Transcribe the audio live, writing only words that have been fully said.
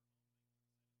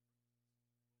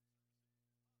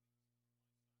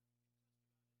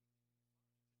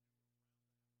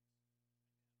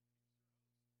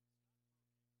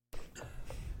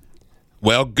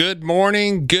Well, good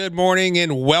morning,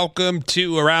 and welcome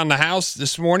to Around the House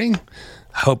this morning.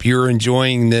 I hope you're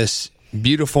enjoying this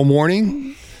beautiful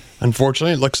morning.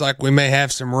 Unfortunately, it looks like we may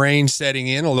have some rain setting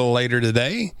in a little later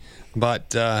today,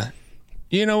 but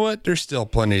you know what? There's still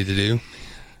plenty to do.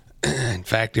 In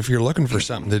fact, if you're looking for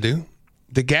something to do,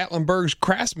 the Gatlinburg's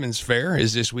Craftsman's Fair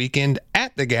is this weekend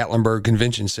at the Gatlinburg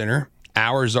Convention Center.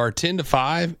 Hours are 10 to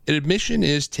 5. Admission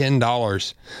is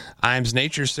 $10. Iams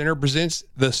Nature Center presents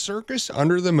The Circus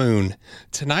Under the Moon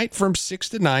tonight from 6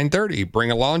 to 9:30.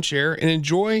 Bring a lawn chair and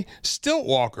enjoy stilt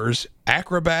walkers,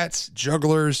 acrobats,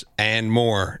 jugglers, and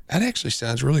more. That actually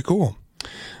sounds really cool.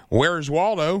 Where's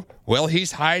Waldo? Well,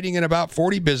 he's hiding in about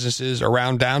 40 businesses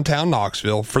around downtown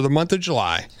Knoxville for the month of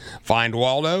July. Find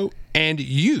Waldo, and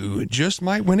you just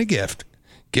might win a gift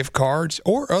cards,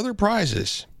 or other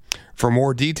prizes. For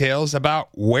more details about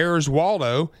Where's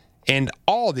Waldo and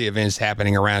all the events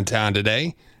happening around town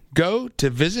today, go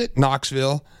to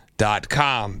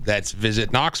visitknoxville.com. That's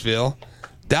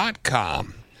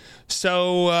visitknoxville.com.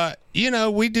 So,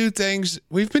 we do things,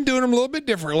 we've been doing them a little bit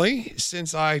differently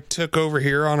since I took over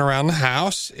here on Around the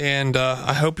House, and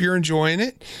I hope you're enjoying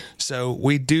it. So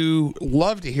we do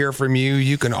love to hear from you.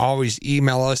 You can always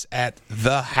email us at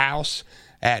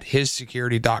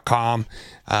thehouse@hissecurity.com.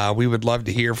 We would love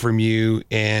to hear from you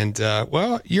and,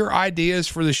 your ideas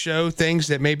for the show, things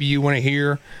that maybe you want to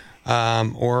hear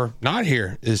or not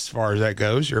hear as far as that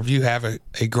goes, or if you have a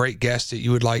great guest that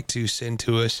you would like to send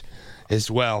to us as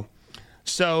well.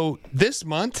 So this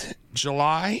month,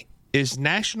 July, is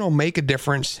National Make a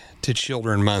Difference to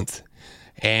Children Month.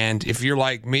 And if you're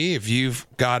like me, if you've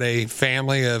got a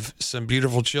family of some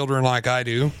beautiful children like I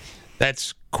do,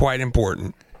 that's quite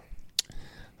important.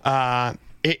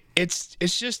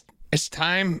 It's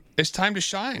time to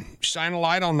shine a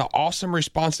light on the awesome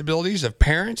responsibilities of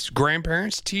parents,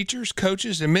 grandparents, teachers,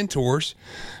 coaches, and mentors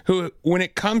who, when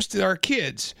it comes to our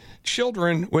kids,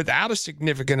 children without a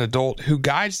significant adult who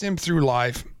guides them through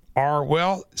life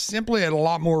are, simply at a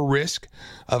lot more risk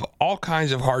of all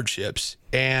kinds of hardships.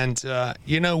 And,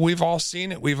 we've all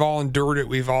seen it. We've all endured it.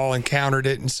 We've all encountered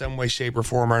it in some way, shape, or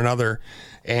form or another.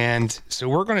 And so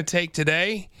we're going to take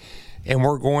today and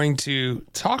we're going to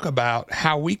talk about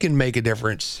how we can make a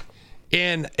difference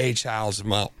in a child's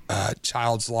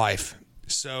life.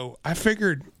 So I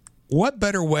figured, what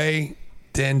better way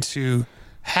than to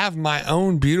have my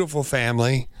own beautiful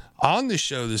family on the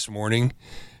show this morning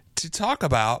to talk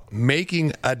about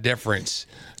making a difference.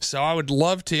 So I would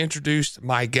love to introduce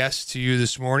my guests to you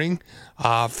this morning.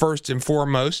 First and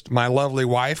foremost, my lovely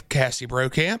wife, Cassie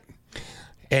Brockamp.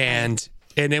 And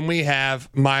then we have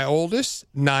my oldest,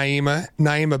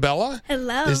 Naima Bella.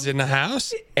 Hello. Is in the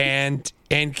house. And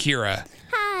Kira.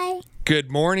 Hi.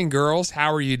 Good morning, girls.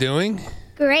 How are you doing?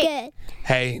 Great. Good.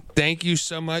 Hey, thank you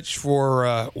so much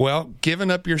for,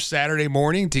 giving up your Saturday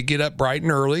morning to get up bright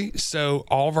and early so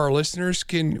all of our listeners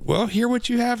can, hear what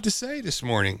you have to say this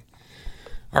morning.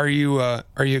 Are you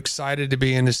excited to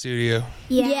be in the studio?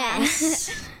 Yes.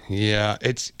 Yeah,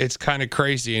 it's kind of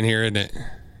crazy in here, isn't it?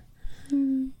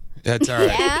 That's all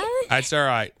right. Yeah. That's all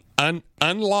right.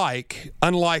 Unlike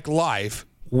life,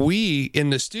 we in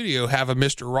the studio have a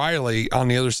Mr. Riley on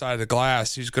the other side of the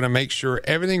glass who's going to make sure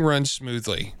everything runs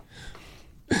smoothly.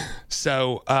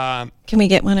 So, can we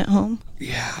get one at home?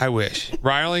 Yeah, I wish.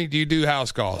 Riley, do you do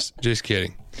house calls? Just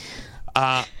kidding.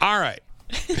 All right.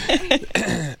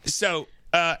 So,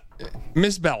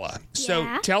 Miss Bella.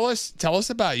 So tell us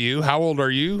about you. How old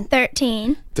are you?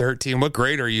 13. 13. What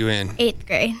grade are you in? 8th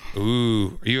grade.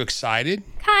 Ooh, are you excited?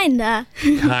 Kinda.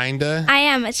 Kinda? I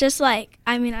am. It's just like,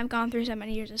 I've gone through so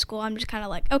many years of school. I'm just kind of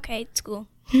like, okay, it's school.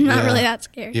 Not really that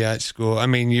scary. Yeah, it's school. I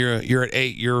mean, you're at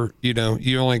 8. You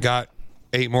only got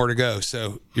 8 more to go,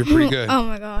 so you're pretty good. Oh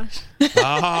my gosh. Oh,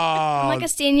 I'm like a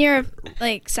senior of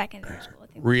secondary school, I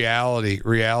think.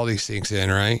 Reality sinks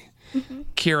in, right? Mm-hmm.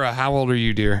 Kira, how old are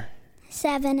you, dear?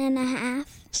 7.5.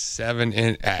 7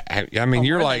 and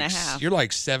you're like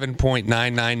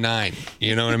 7.999.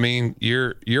 You know what I mean?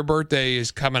 Your birthday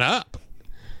is coming up.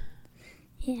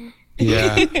 Yeah.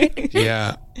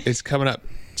 Yeah. It's coming up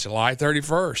July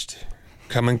 31st.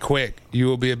 Coming quick. You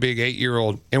will be a big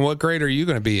 8-year-old. And what grade are you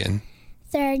going to be in?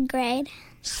 3rd grade.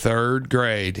 3rd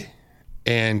grade.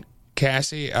 And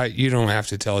Cassie, you don't have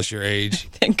to tell us your age,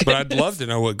 but I'd love to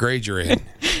know what grade you're in.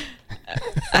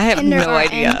 I have no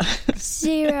idea.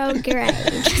 0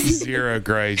 grades. 0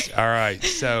 grades. All right.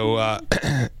 So, all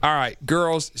right,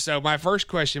 girls. So my first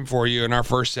question for you in our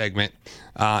first segment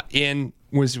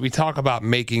was we talk about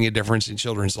making a difference in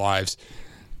children's lives.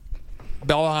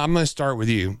 Bella, I'm going to start with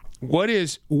you. What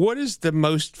is the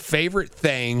most favorite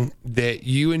thing that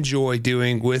you enjoy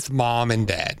doing with mom and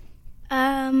dad?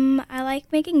 I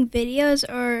like making videos,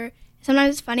 or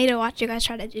sometimes it's funny to watch you guys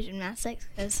try to do gymnastics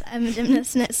because I'm a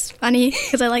gymnast and it's funny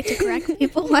because I like to correct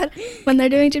people when they're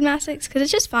doing gymnastics because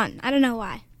it's just fun. I don't know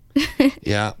why.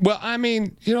 Yeah. Well, I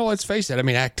mean, let's face it. I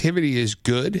mean, activity is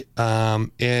good.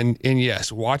 And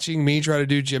yes, watching me try to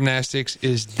do gymnastics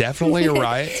is definitely a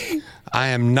riot. I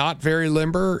am not very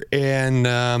limber. And,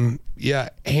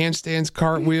 handstands,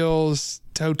 cartwheels,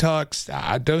 toe tucks.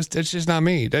 That's just not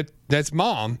me. That's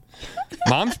Mom.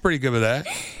 Mom's pretty good with that.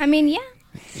 I mean, yeah.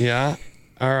 Yeah.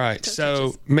 All right.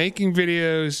 So making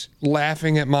videos,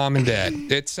 laughing at Mom and Dad.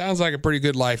 It sounds like a pretty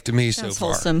good life to me so far.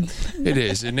 Wholesome. It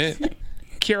is, isn't it?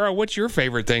 Kira, what's your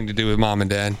favorite thing to do with Mom and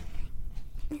Dad?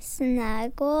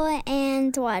 Snuggle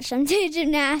and watch them do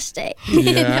gymnastics.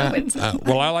 Yeah.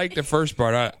 Well, I like the first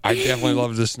part. I definitely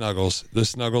love the snuggles. The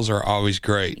snuggles are always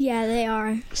great. Yeah, they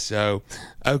are. So,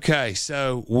 okay.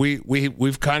 So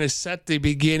we've kind of set the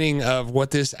beginning of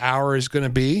what this hour is going to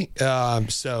be.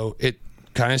 So it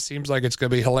kind of seems like it's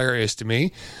going to be hilarious to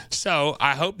me. So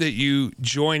I hope that you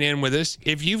join in with us.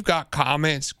 If you've got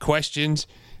comments, questions,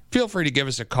 feel free to give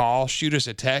us a call. Shoot us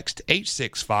a text,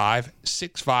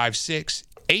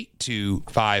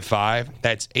 865-656-8255.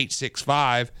 That's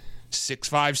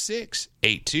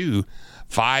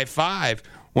 865-656-8255.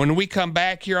 When we come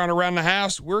back here on Around the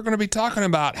House, we're going to be talking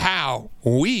about how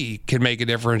we can make a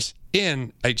difference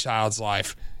in a child's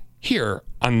life here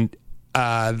on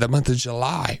the month of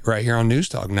July, right here on News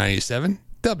Talk 97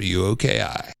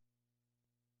 WOKI.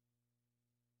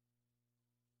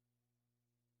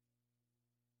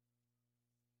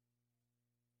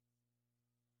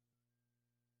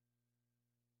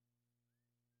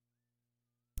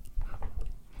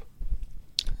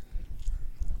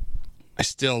 I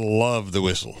still love the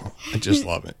whistle. I just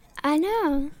love it. I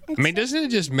know. I mean, doesn't it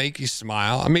just make you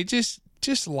smile? I mean, just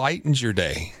lightens your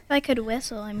day. If I could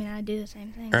whistle, I mean, I'd do the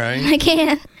same thing. Right? I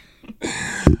can't.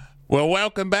 Well,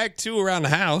 welcome back to Around the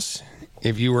House.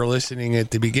 If you were listening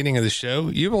at the beginning of the show,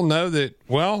 you will know that,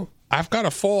 well, I've got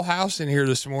a full house in here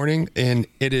this morning, and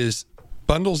it is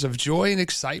bundles of joy and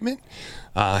excitement.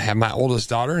 I have my oldest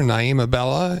daughter, Naima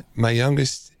Bella, my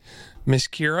youngest, Miss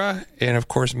Kira, and of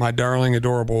course my darling,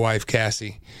 adorable wife,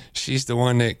 Cassie. She's the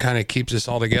one that kind of keeps us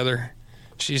all together.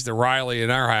 She's the Riley in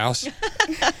our house.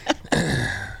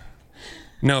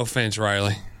 No offense,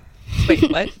 Riley.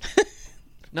 Wait, what?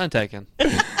 None taken.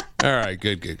 All right,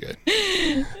 good.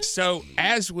 So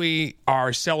as we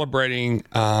are celebrating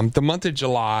the month of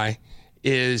July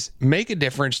is Make a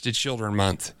Difference to Children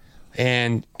Month.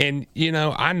 And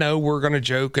I know we're going to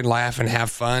joke and laugh and have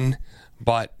fun,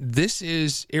 but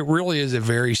it really is a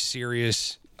very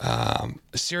serious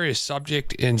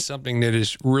subject and something that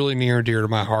is really near and dear to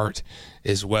my heart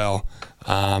as well.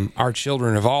 Our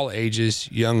children of all ages,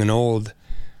 young and old,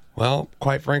 well,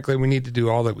 quite frankly, we need to do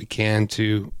all that we can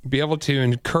to be able to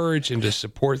encourage and to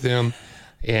support them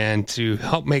and to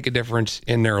help make a difference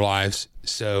in their lives.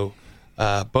 So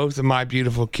both of my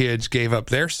beautiful kids gave up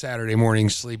their Saturday morning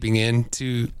sleeping in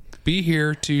to be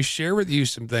here to share with you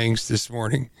some things this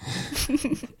morning.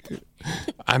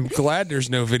 I'm glad there's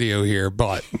no video here,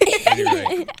 but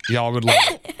anyway, y'all would love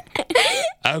it.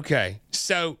 Okay,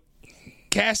 so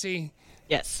Cassie.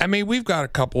 Yes. I mean, we've got a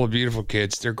couple of beautiful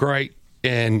kids. They're great.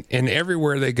 And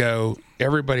everywhere they go,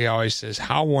 everybody always says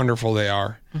how wonderful they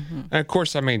are. Mm-hmm. And of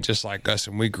course, I mean, just like us,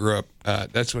 and we grew up,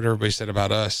 that's what everybody said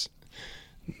about us.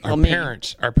 Our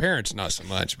parents, not so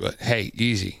much, but hey,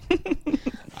 easy.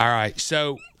 All right.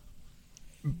 So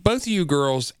both of you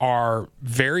girls are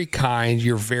very kind.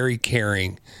 You're very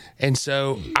caring. And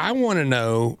so I want to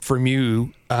know from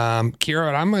you, Kira,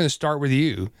 and I'm going to start with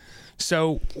you.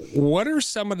 So what are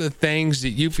some of the things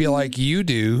that you feel like you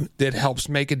do that helps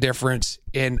make a difference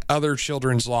in other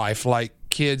children's life, like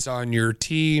kids on your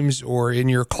teams or in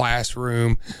your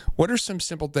classroom? What are some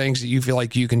simple things that you feel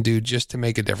like you can do just to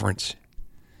make a difference?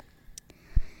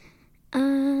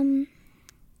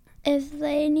 If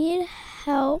they need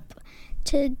help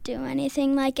to do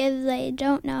anything, like if they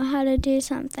don't know how to do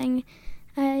something,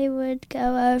 I would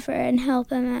go over and help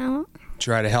them out.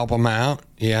 Try to help them out?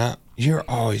 Yeah. Your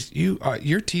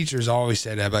teachers always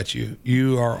said that about you.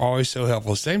 You are always so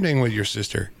helpful. Same thing with your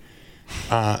sister,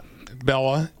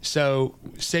 Bella. So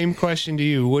same question to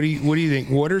you. What do you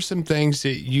think? What are some things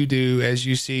that you do as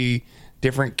you see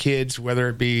different kids, whether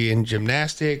it be in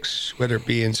gymnastics, whether it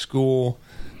be in school,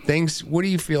 things? What do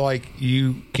you feel like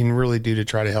you can really do to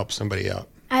try to help somebody out?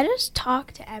 I just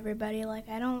talk to everybody. Like,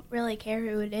 I don't really care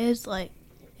who it is. Like,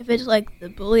 if it's like the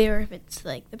bully or if it's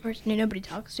like the person who nobody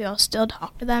talks to, I'll still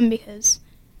talk to them because,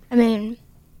 I mean,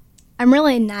 I'm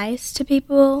really nice to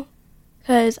people,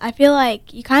 Because I feel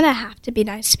like you kind of have to be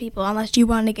nice to people unless you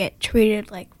want to get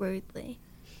treated like rudely.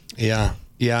 Yeah.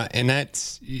 Yeah. And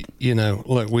that's,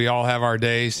 look, we all have our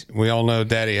days. We all know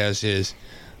Daddy has his.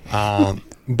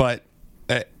 But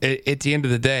at the end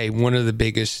of the day, one of the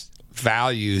biggest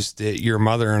values that your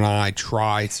mother and I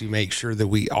try to make sure that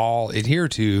we all adhere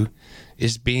to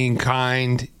is being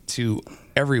kind to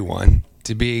everyone,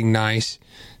 to being nice,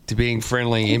 to being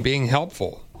friendly, and being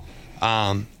helpful.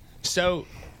 So,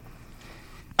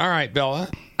 all right, Bella,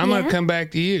 I'm going to come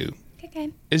back to you. Okay.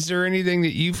 Is there anything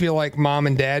that you feel like mom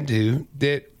and dad do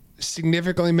that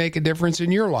significantly make a difference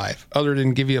in your life other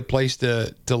than give you a place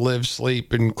to live,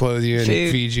 sleep, and clothe you and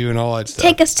feed you and all that stuff?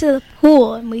 Take us to the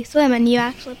pool and we swim and you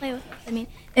actually play with us. I mean,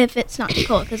 if it's not too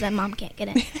cold, because then Mom can't get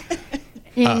in.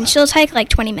 And she'll take like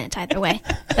 20 minutes either way.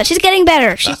 But she's getting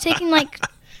better. She's taking like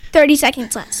 30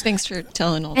 seconds less. Thanks for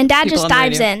telling all. And Dad people just on the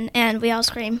dives radio. in and we all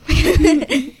scream.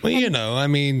 Well, I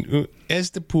mean,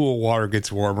 as the pool water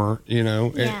gets warmer,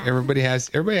 Yeah. everybody has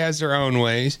their own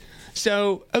ways.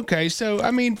 So, okay,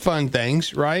 I mean, fun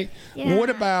things, right? Yeah. What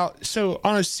about, so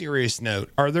on a serious note,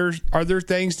 are there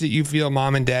things that you feel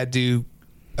mom and dad do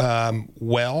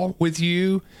well with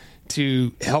you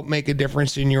to help make a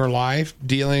difference in your life,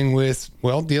 dealing with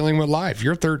life?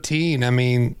 You're 13. I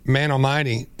mean, man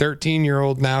almighty,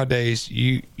 13-year-old nowadays,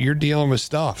 you're dealing with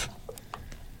stuff.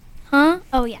 Huh?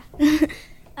 Oh, yeah.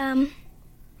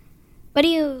 What do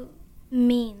you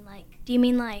mean? Like, do you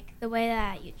mean like the way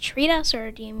that you treat us, or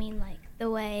do you mean like the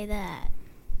way that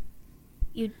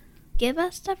you give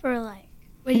us stuff, or like?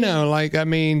 What do you No, like, I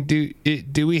mean,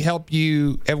 do we help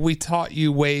you? Have we taught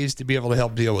you ways to be able to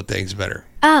help deal with things better?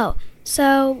 Oh,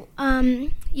 so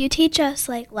you teach us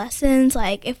like lessons.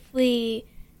 Like if we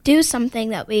do something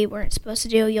that we weren't supposed to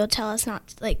do, you'll tell us not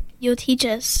to, like you'll teach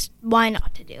us why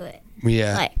not to do it.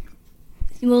 Yeah. Like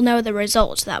we'll know the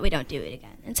results so that we don't do it again.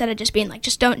 Instead of just being like,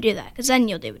 just don't do that, because then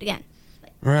you'll do it again.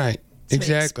 Like, Right. So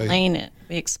Exactly.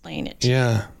 We explain it. To you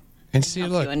Yeah. And see,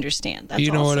 help look, you understand. That's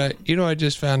you know awesome. what I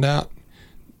just found out?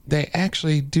 They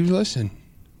actually do listen.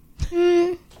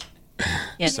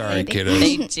 Yes, Sorry, they, kiddos.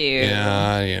 They do.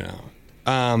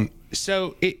 Yeah,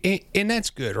 So, and that's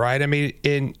good, right? I mean,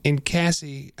 in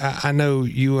Cassie, I know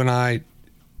you and I,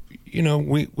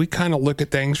 we kind of look at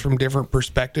things from different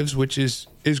perspectives, which is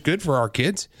good for our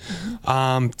kids,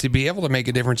 to be able to make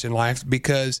a difference in life,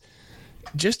 because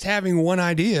just having one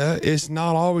idea is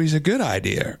not always a good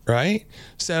idea, right?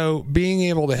 So being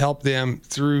able to help them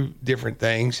through different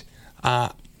things.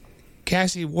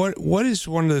 Cassie, what is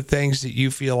one of the things that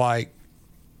you feel like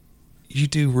you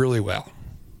do really well?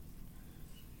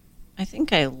 I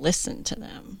think I listen to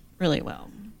them really well,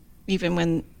 even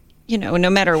when, no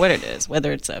matter what it is,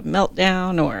 whether it's a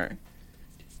meltdown or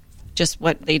just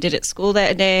what they did at school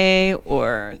that day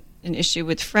or an issue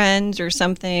with friends or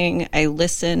something, I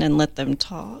listen and let them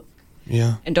talk.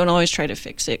 Yeah. And don't always try to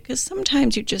fix it, because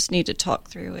sometimes you just need to talk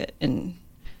through it, and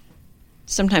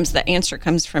sometimes the answer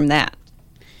comes from that.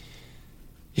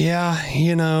 Yeah,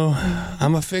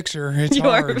 I'm a fixer. It's You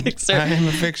are hard. a fixer. I am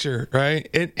a fixer, right?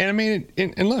 And I mean,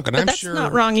 and look, and But I'm that's sure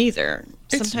not wrong either.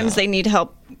 It's Sometimes not. they need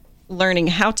help learning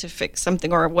how to fix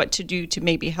something or what to do to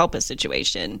maybe help a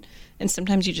situation. And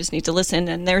sometimes you just need to listen,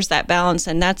 and there's that balance.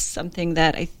 And that's something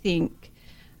that I think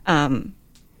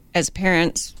as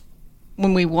parents,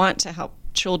 when we want to help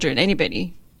children,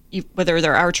 anybody, whether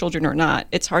they're our children or not,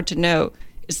 it's hard to know,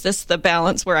 is this the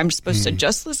balance where I'm supposed to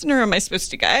just listen, or am I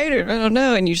supposed to guide, or I don't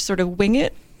know, and you sort of wing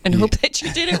it and hope that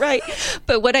you did it right.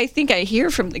 But what I think I hear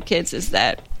from the kids is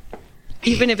that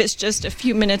even if it's just a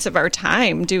few minutes of our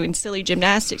time doing silly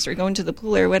gymnastics or going to the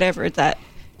pool or whatever, that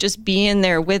just being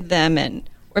there with them, and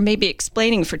or maybe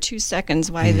explaining for 2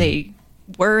 seconds why they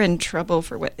were in trouble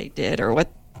for what they did, or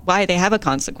why they have a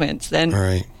consequence, then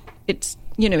right. it's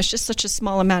it's just such a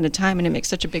small amount of time, and it makes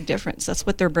such a big difference. That's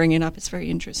what they're bringing up. It's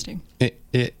very interesting.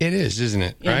 It is, isn't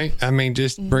it? Yeah. Right? I mean,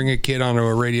 just bring a kid onto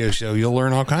a radio show, you'll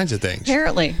learn all kinds of things.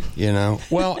 Apparently.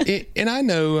 Well, and I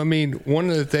know, I mean, one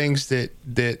of the things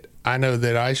that I know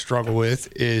that I struggle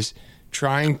with is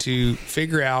trying to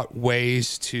figure out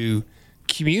ways to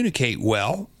communicate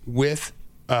well with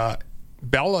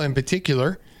Bella in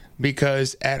particular,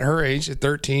 because at her age, at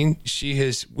 13,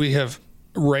 we have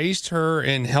raised her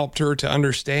and helped her to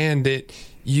understand that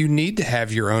you need to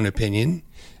have your own opinion,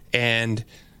 and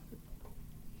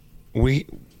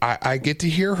I get to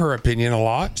hear her opinion a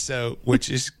lot, so which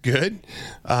is good.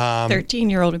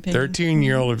 13-year-old opinion.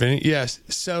 13-year-old opinion, yes.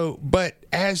 So, but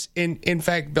as in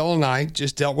fact, Bella and I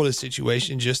just dealt with a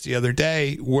situation just the other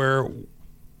day where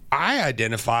I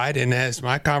identified, and as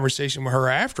my conversation with her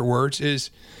afterwards, is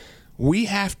we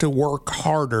have to work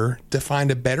harder to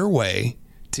find a better way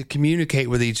to communicate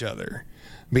with each other.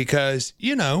 because,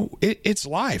 it's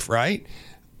life, right?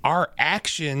 Our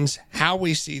actions, how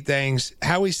we see things,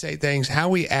 how we say things, how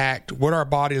we act, what our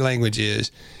body language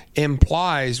is,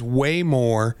 implies way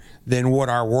more than what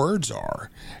our words are.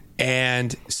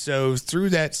 And so through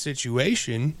that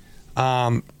situation,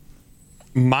 my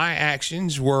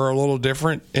actions were a little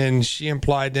different, and she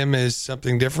implied them as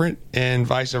something different, and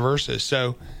vice versa.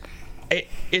 So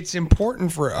it's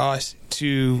important for us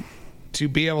to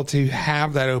be able to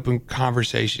have that open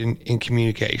conversation and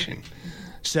communication.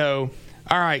 So,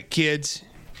 all right, kids,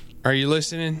 are you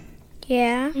listening?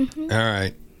 Yeah. Mm-hmm. All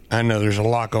right. I know there's a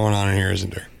lot going on in here,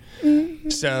 isn't there? Mm-hmm.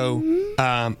 So,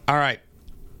 all right.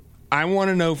 I want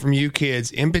to know from you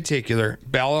kids in particular.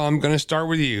 Bella, I'm going to start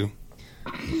with you.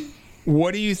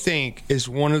 What do you think is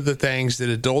one of the things that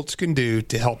adults can do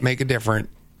to help make a difference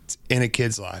in a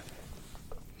kid's life?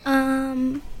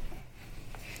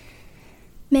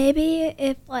 Maybe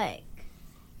if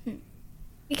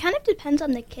it kind of depends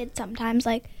on the kid sometimes.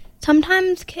 Like,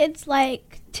 sometimes kids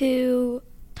like to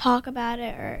talk about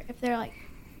it, or if they're like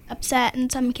upset, and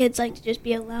some kids like to just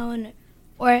be alone.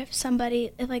 Or if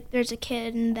there's a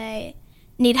kid and they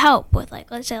need help with,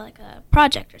 like, let's say, like a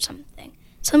project or something.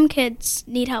 Some kids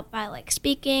need help by, like,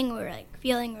 speaking or, like,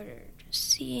 feeling or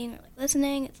just seeing or, like,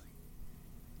 listening. It's,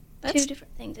 like, two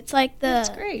different things. It's like the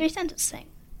three sentences thing.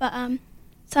 But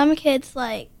some kids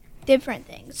like different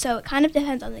things. So it kind of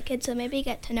depends on the kid. So maybe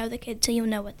get to know the kid so you'll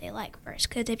know what they like first.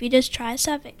 Because if you just try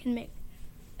stuff, it can make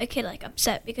a kid, like,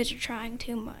 upset because you're trying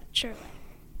too much or, like,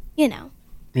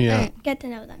 Yeah. get to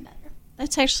know them better.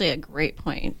 That's actually a great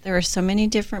point. There are so many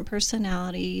different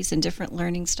personalities and different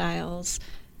learning styles.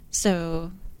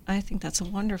 So I think that's a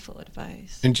wonderful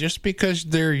advice. And just because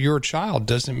they're your child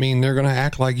doesn't mean they're going to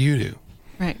act like you do.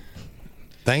 Right.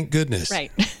 Thank goodness.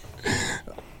 Right.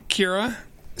 Kira,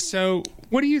 so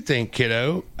what do you think,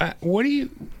 kiddo?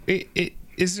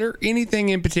 Is there anything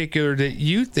in particular that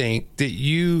you think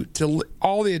to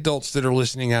all the adults that are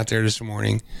listening out there this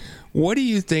morning, what do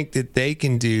you think that they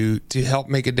can do to help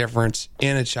make a difference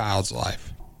in a child's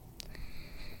life?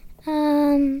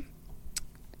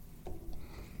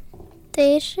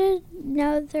 They should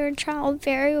know their child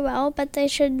very well, but they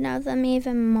should know them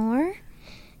even more.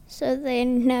 So they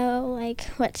know, like,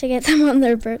 what to get them on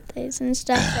their birthdays and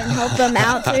stuff, and help them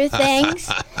out through things.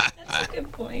 That's a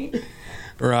good point.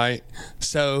 Right.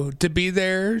 So to be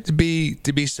there, to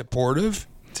be supportive,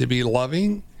 to be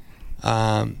loving,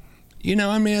 I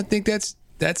think that's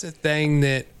a thing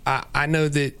that I know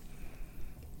that,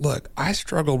 look, I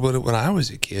struggled with it when I was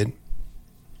a kid.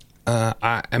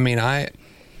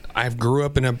 I grew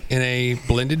up in a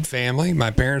blended family. My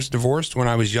parents divorced when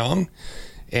I was young,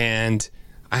 and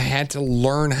I had to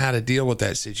learn how to deal with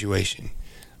that situation.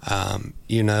 And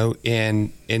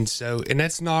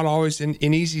that's not always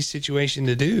an easy situation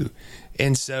to do.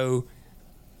 And so,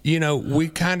 we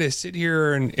kind of sit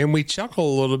here and we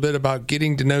chuckle a little bit about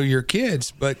getting to know your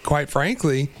kids, but quite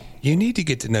frankly, you need to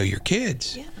get to know your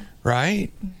kids,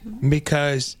 right? Mm-hmm.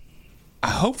 Because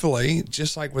hopefully,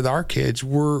 just like with our kids,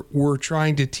 we're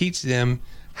trying to teach them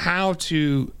how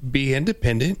to be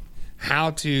independent,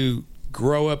 how to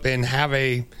grow up and have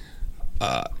to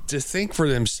think for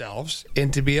themselves,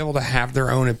 and to be able to have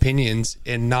their own opinions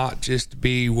and not just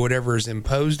be whatever is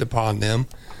imposed upon them,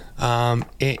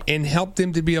 and help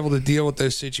them to be able to deal with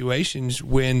those situations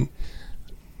when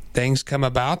things come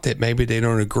about that maybe they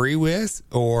don't agree with,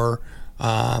 or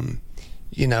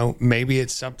maybe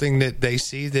it's something that they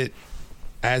see that,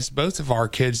 as both of our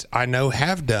kids I know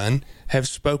have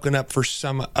spoken up for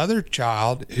some other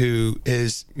child who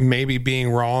is maybe being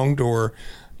wronged, or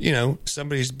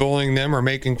somebody's bullying them or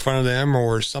making fun of them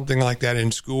or something like that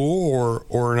in school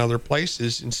or in other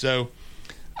places. And so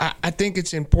I think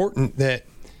it's important that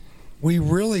we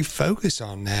really focus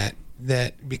on that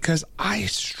because I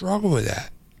struggle with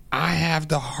that. I have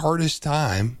the hardest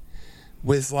time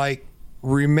with, like,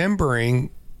 remembering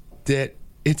that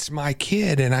it's my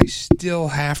kid, and I still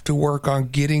have to work on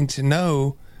getting to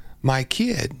know my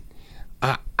kid.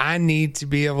 I need to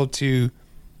be able to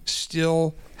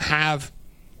still have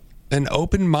an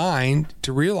open mind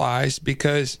to realize,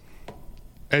 because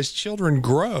as children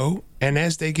grow and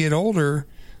as they get older,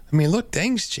 look,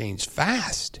 things change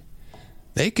fast.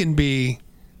 They can be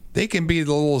the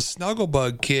little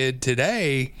snugglebug kid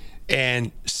today,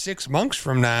 and 6 months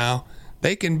from now,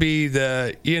 they can be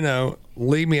the,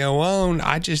 leave me alone,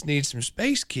 I just need some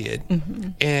space kid. Mm-hmm.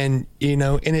 And,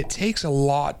 and it takes a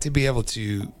lot to be able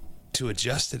to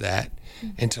adjust to that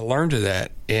and to learn to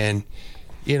that. And,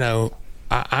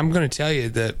 I'm going to tell you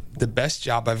that the best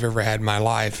job I've ever had in my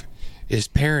life is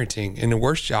parenting, and the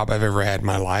worst job I've ever had in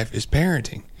my life is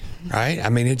parenting, right? I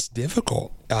mean, it's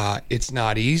difficult. It's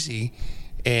not easy.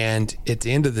 And at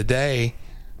the end of the day,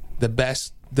 the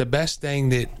best thing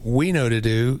that we know to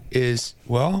do is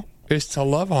to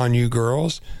love on you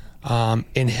girls,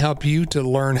 and help you to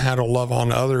learn how to love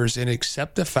on others and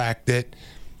accept the fact that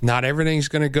not everything's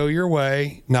going to go your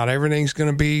way. Not everything's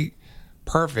going to be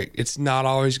perfect. It's not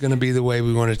always going to be the way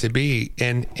we want it to be,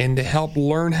 and to help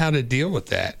learn how to deal with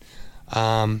that.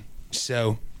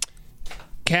 So,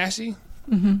 Cassie,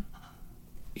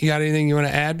 you got anything you want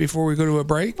to add before we go to a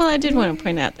break? Well, I did want to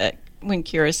point out that when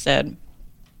Kira said,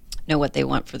 know what they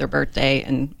want for their birthday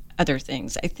and other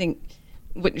things, I think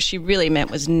what she really meant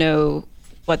was know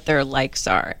what their likes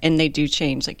are. And they do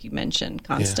change, like you mentioned,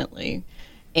 constantly.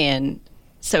 Yeah. And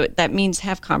so that means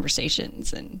have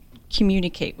conversations and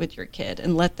communicate with your kid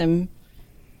and let them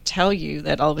tell you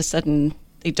that all of a sudden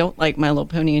they don't like My Little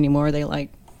Pony anymore. They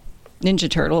like Ninja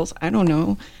Turtles. I don't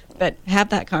know. But have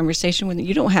that conversation with them.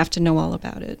 You don't have to know all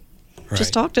about it. Right.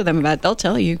 Just talk to them about it. They'll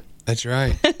tell you. That's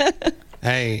right.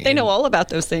 Hey, they know all about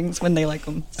those things when they like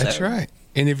them. So. That's right.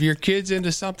 And if your kid's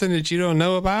into something that you don't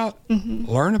know about,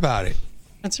 learn about it.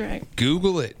 That's right.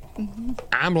 Google it.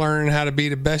 I'm learning how to be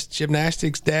the best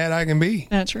gymnastics dad I can be.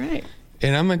 That's right.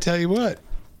 And I'm going to tell you what,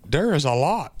 there is a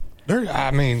lot. There's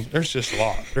just a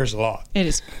lot. There's a lot. It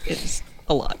is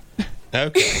a lot.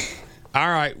 Okay. All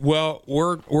right. Well,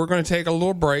 we're going to take a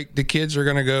little break. The kids are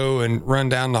going to go and run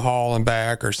down the hall and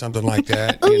back or something like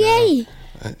that. Oh, yay.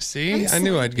 See, I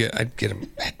knew I'd get them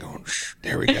back going.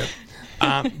 There we go.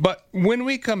 But when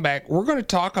we come back, we're going to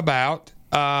talk about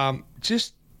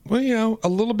just, a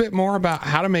little bit more about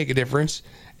how to make a difference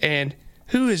and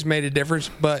who has made a difference,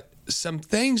 but some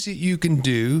things that you can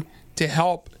do to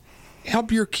help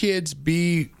your kids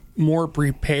be more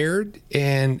prepared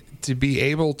and to be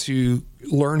able to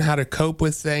learn how to cope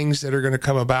with things that are going to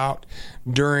come about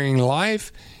during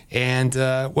life. And,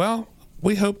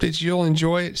 we hope that you'll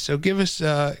enjoy it. So give us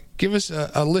a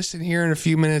listen here in a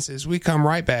few minutes as we come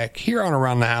right back here on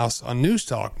Around the House on News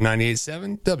Talk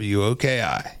 98.7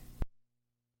 WOKI.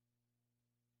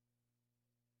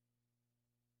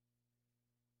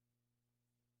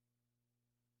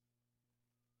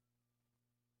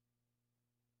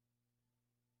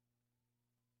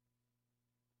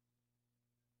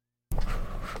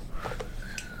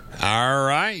 All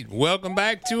right. Welcome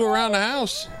back to Around the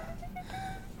House.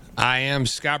 I am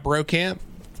Scott Brockamp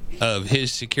of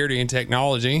His Security and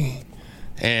Technology,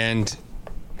 and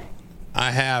I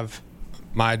have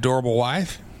my adorable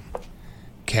wife,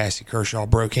 Cassie Kershaw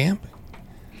Brockamp.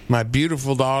 My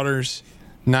beautiful daughters,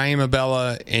 Naima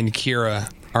Bella and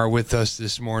Kira, are with us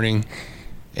this morning.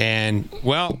 And,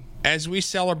 as we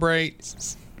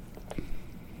celebrate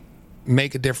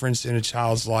Make a Difference in a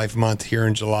Child's Life Month here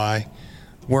in July,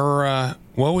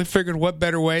 we figured what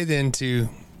better way than to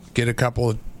get a couple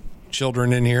of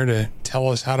children in here to tell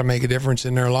us how to make a difference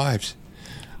in their lives.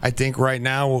 I think right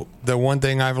now the one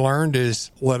thing I've learned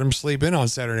is let them sleep in on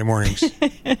Saturday mornings.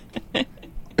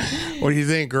 What do you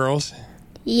think, girls?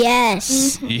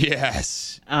 Yes.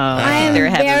 Yes. I am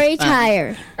very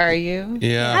tired. Are you?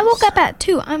 Yeah. I woke up at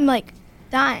 2. I'm like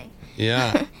dying.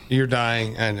 Yeah, you're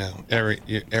dying. I know.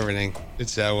 Everything.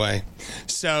 It's that way.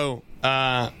 So,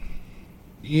 one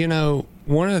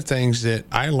of the things that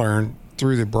I learned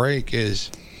through the break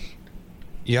is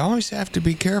you always have to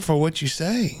be careful what you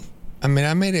say. I mean,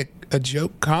 I made a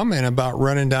joke comment about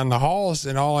running down the halls,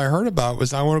 and all I heard about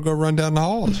was I want to go run down the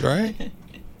halls, right?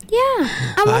 Yeah,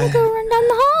 I want to go run down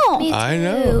the hall. Me too. I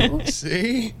know.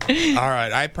 See? All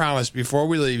right, I promise before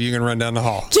we leave, you can run down the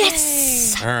hall.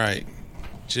 Yes. All right.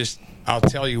 I'll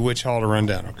tell you which hall to run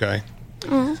down, okay?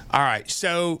 All right,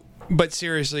 so, but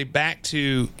seriously, back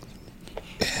to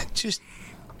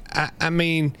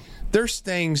there's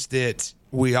things that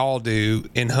we all do,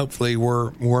 and hopefully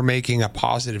we're making a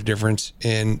positive difference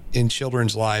in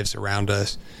children's lives around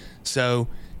us. So,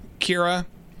 Kira,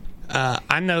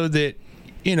 I know that,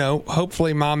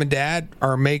 hopefully mom and dad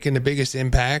are making the biggest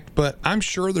impact, but I'm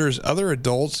sure there's other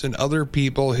adults and other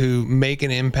people who make an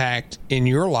impact in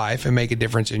your life and make a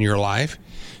difference in your life.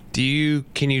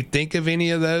 Can you think of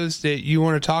any of those that you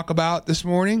want to talk about this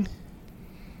morning?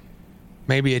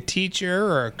 Maybe a teacher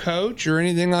or a coach or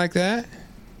anything like that?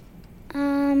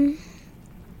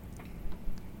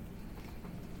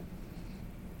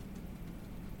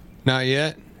 Not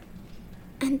yet?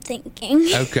 I'm thinking.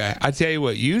 Okay. I tell you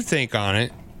what, you think on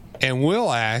it, and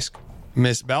we'll ask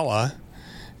Miss Bella,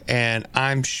 and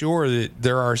I'm sure that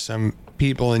there are some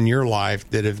people in your life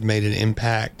that have made an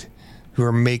impact who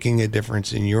are making a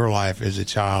difference in your life as a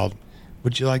child.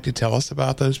 Would you like to tell us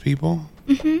about those people?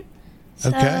 Mm-hmm.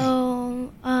 Okay.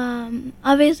 So,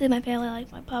 obviously my family,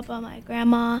 like my papa, my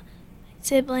grandma, my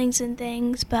siblings and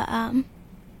things, but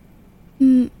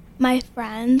my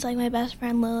friends, like my best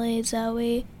friend Lily,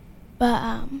 Zoe,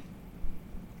 but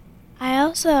I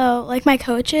also, like my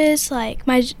coaches, like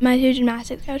my two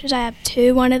gymnastics coaches, I have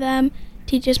two. One of them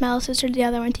teaches my little sister, the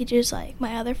other one teaches like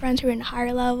my other friends who are in a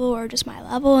higher level or just my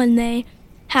level, and they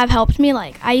have helped me.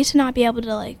 Like I used to not be able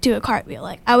to like do a cartwheel.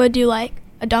 Like I would do like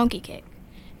a donkey kick,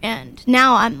 and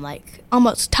now I'm like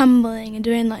almost tumbling and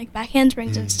doing like back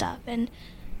handsprings and stuff. And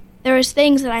there was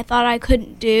things that I thought I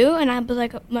couldn't do, and I was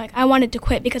like I wanted to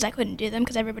quit because I couldn't do them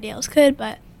because everybody else could,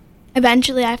 but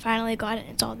eventually I finally got it,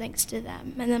 and it's all thanks to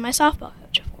them. And then my softball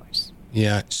coach, of course.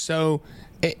 Yeah. So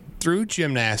through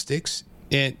gymnastics,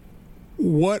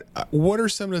 what are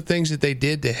some of the things that they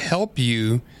did to help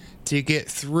you to get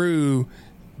through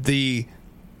the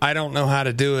I don't know how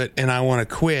to do it and I want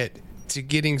to quit to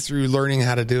getting through learning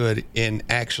how to do it and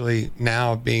actually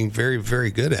now being very,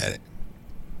 very good at it?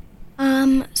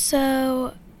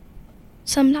 So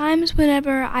sometimes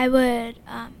whenever I would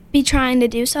be trying to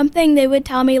do something, they would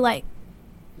tell me like,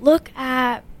 look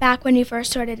at back when you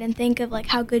first started and think of like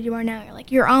how good you are now. You're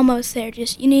like, you're almost there.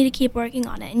 Just you need to keep working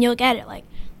on it and you'll get it. Like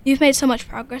you've made so much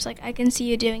progress. Like I can see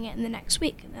you doing it in the next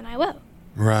week, and then I will.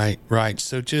 Right.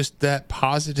 So just that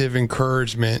positive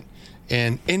encouragement,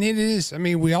 and it is. I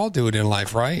mean, we all do it in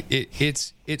life, right?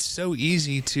 It's so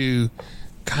easy to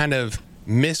kind of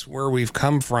miss where we've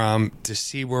come from to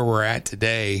see where we're at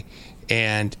today,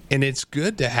 and it's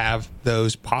good to have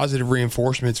those positive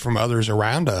reinforcements from others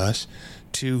around us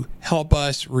to help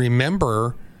us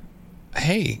remember,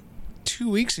 hey, 2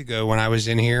 weeks ago when I was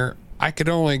in here, I could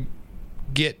only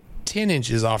get 10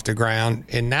 inches off the ground,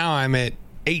 and now I'm at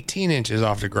 18 inches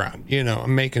off the ground. You know,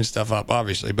 I'm making stuff up,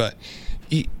 obviously, but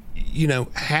you know,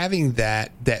 having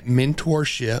that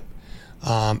mentorship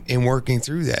and working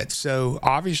through that. So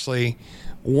obviously,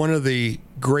 one of the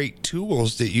great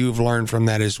tools that you've learned from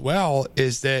that as well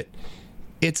is that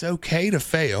it's okay to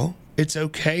fail. It's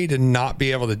okay to not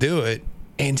be able to do it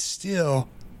and still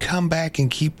come back and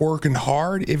keep working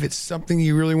hard if it's something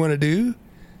you really want to do,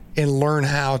 and learn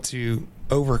how to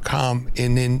overcome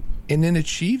and then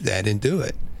achieve that and do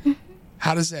it. Mm-hmm.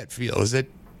 How does that feel? Does that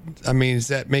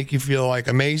make you feel like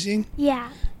amazing? Yeah.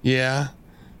 Yeah.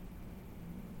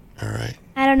 All right.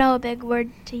 I don't know a big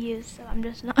word to use, so I'm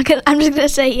just gonna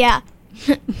say yeah.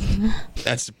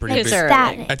 That's a pretty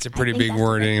Ecstatic. That's a pretty big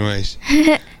word, anyways.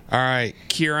 All right,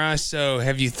 Kira. So,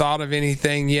 have you thought of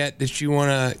anything yet that you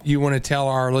wanna tell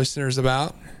our listeners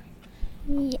about?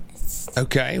 Yes.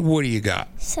 Okay. What do you got?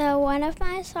 So one of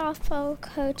my softball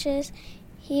coaches,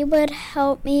 he would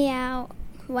help me out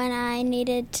when I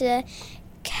needed to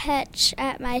catch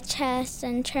at my chest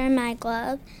and turn my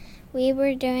glove. We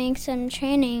were doing some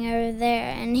training over there,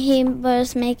 and he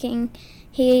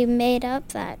made up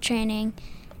that training,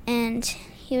 and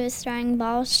he was throwing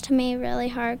balls to me really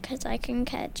hard because I can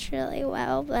catch really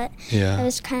well, but it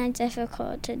was kind of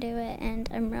difficult to do it, and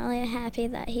I'm really happy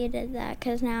that he did that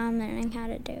because now I'm learning how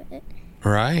to do it.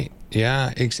 Right.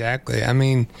 Yeah, exactly. I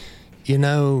mean, you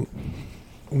know,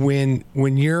 when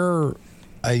you're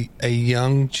a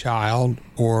young child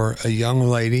or a young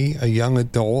lady, a young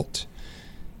adult,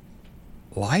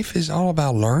 life is all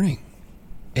about learning,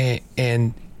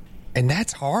 and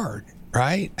that's hard,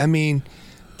 right? I mean,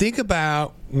 think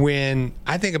about when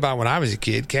I was a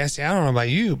kid, Cassie. I don't know about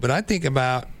you, but I think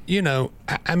about, you know,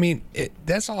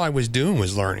 that's all I was doing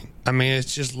was learning. I mean,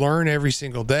 it's just learn every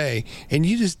single day, and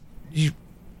you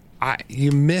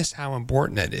miss how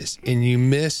important that is, and you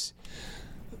miss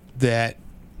that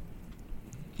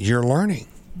you're learning.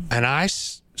 And I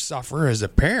suffer as a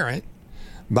parent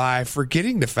by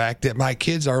forgetting the fact that my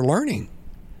kids are learning.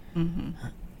 Mm-hmm.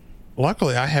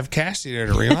 Luckily, I have Cassie there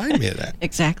to remind me of that.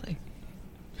 Exactly.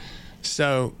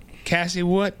 So, Cassie,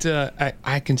 what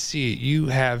I can see you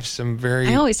have some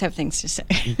I always have things to say.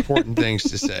 important things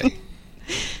to say.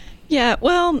 Yeah,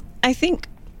 well, I think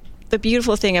the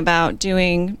beautiful thing about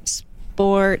doing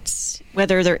sports,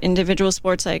 whether they're individual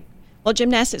sports,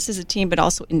 gymnastics is a team, but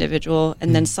also individual,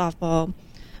 and then softball,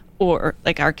 or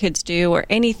like our kids do, or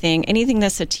anything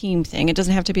that's a team thing. It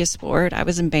doesn't have to be a sport. I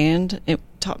was in band. It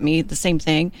taught me the same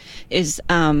thing, is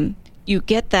you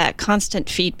get that constant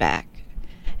feedback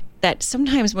that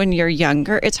sometimes when you're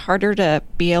younger, it's harder to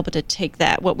be able to take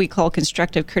that, what we call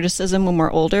constructive criticism when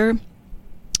we're older,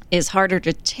 is harder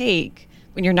to take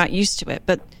when you're not used to it.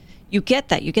 But you get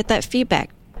that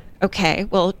feedback. Okay,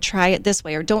 well, try it this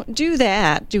way, or don't do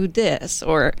that, do this,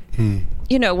 or,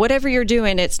 you know, whatever you're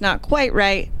doing, it's not quite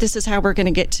right. This is how we're going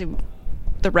to get to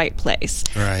the right place.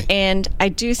 Right. And I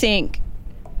do think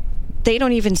they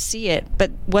don't even see it,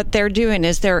 but what they're doing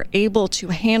is they're able to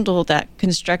handle that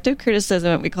constructive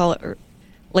criticism, we call it,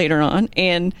 later on,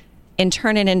 and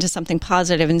turn it into something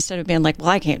positive instead of being like, well,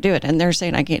 I can't do it, and they're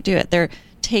saying I can't do it. They're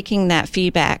taking that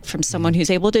feedback from someone who's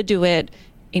able to do it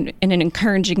in an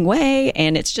encouraging way,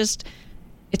 and it's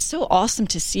so awesome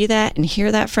to see that and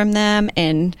hear that from them,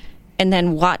 and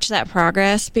then watch that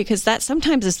progress, because that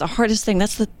sometimes is the hardest thing.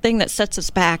 That's the thing that sets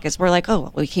us back, is we're like, oh,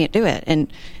 well, we can't do it.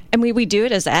 And we do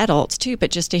it as adults too,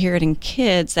 but just to hear it in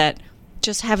kids, that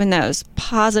just having those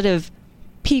positive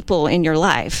people in your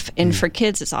life. And for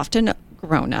kids, it's often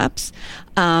grown-ups.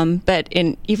 But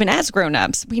even as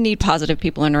grown-ups, we need positive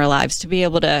people in our lives to be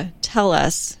able to tell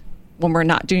us when we're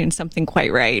not doing something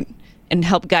quite right and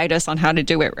help guide us on how to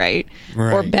do it right.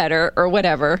 Or better or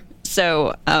whatever.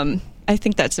 So, I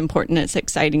think that's important. It's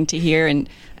exciting to hear. And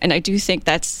I do think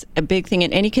that's a big thing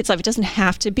in any kid's life. It doesn't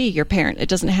have to be your parent.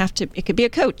 It could be a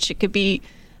coach. It could be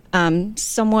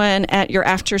someone at your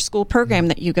after school program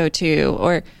that you go to,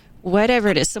 or whatever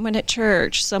it is, someone at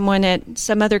church, someone at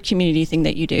some other community thing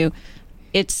that you do.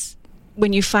 It's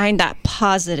when you find that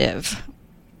positive,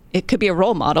 it could be a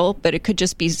role model, but it could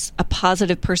just be a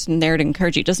positive person there to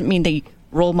encourage you. It doesn't mean they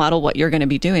role model what you're going to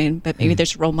be doing, but maybe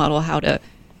there's role model how to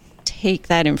take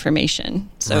that information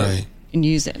and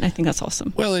use it. And I think that's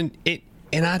awesome. Well, and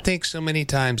I think so many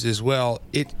times as well,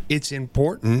 it's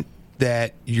important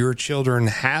that your children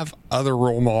have other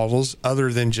role models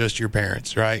other than just your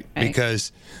parents, right?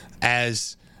 Because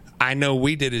as I know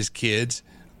we did as kids,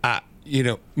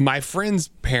 my friend's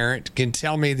parent can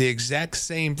tell me the exact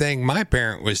same thing my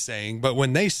parent was saying, but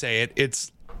when they say it,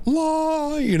 it's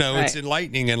law, it's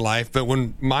enlightening in life. But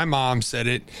when my mom said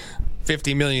it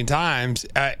 50 million times,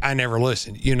 I never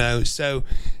listened, so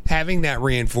having that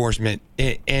reinforcement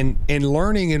and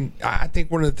learning. And I think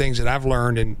one of the things that I've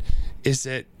learned is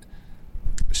that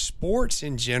sports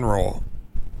in general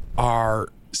are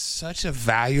such a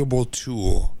valuable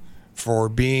tool for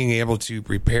being able to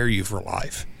prepare you for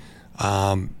life.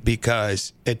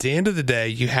 Because at the end of the day,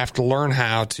 you have to learn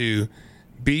how to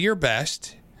be your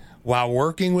best while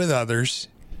working with others.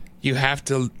 You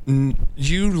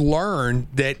learn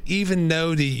that even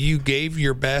though that you gave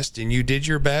your best and you did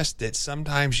your best, that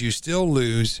sometimes you still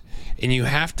lose, and you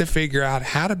have to figure out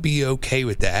how to be okay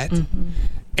with that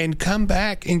and come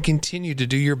back and continue to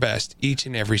do your best each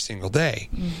and every single day.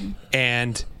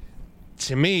 And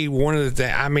to me, one of the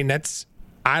things,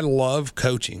 I love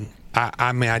coaching.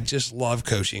 I just love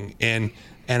coaching, and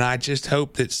I just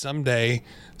hope that someday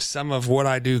some of what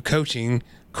I do coaching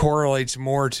correlates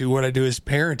more to what I do as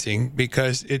parenting,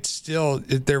 because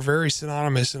they're very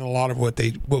synonymous in a lot of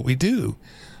what we do.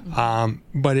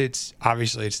 But it's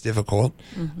obviously difficult.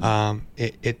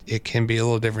 It can be a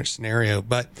little different scenario,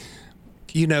 but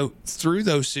through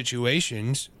those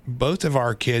situations, both of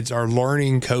our kids are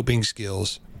learning coping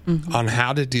skills on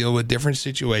how to deal with different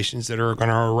situations that are going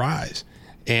to arise.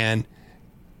 And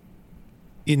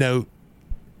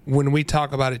when we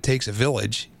talk about it takes a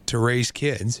village to raise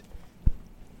kids,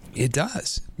 it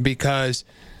does, because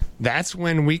that's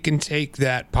when we can take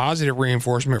that positive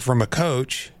reinforcement from a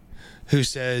coach who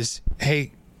says,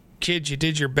 hey, kid, you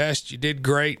did your best. You did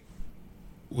great.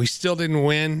 We still didn't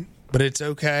win, but it's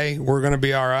okay. We're going to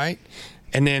be all right.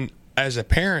 And then as a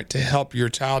parent, to help your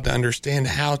child to understand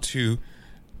how to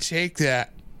take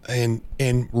that and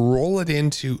roll it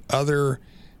into other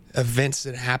events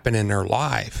that happen in their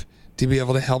life, to be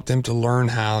able to help them to learn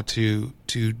how to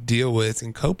deal with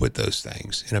and cope with those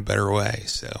things in a better way.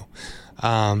 So,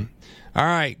 all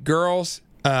right, girls,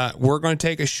 we're going to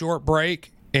take a short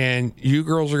break, and you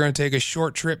girls are going to take a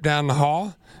short trip down the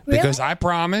hall. Because I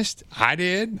promised. I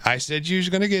did. I said you was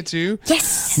going to get to.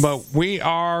 Yes. But we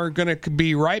are going to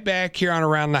be right back here on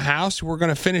Around the House. We're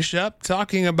going to finish up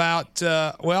talking about,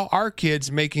 our kids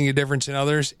making a difference in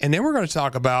others. And then we're going to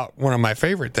talk about one of my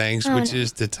favorite things, which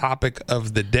is the topic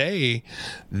of the day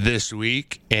this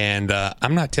week. And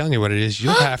I'm not telling you what it is.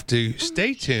 You'll have to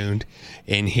stay tuned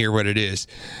and hear what it is.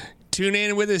 Tune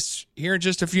in with us here in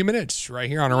just a few minutes, right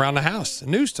here on Around the House.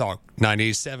 News Talk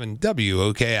 98.7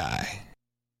 WOKI.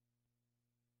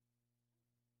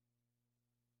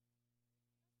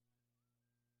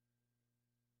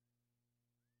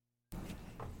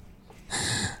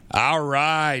 All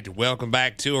right, welcome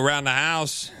back to Around the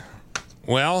House.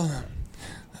 Well,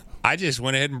 I just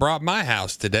went ahead and brought my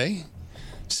house today.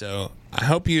 So I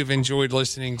hope you've enjoyed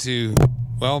listening to,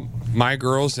 my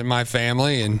girls and my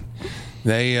family. And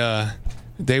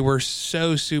they were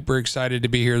so super excited to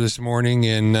be here this morning.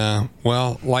 And,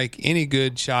 like any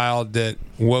good child that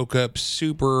woke up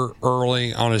super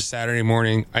early on a Saturday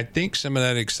morning, I think some of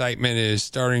that excitement is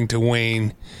starting to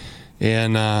wane.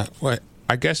 And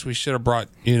I guess we should have brought,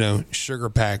 sugar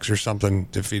packs or something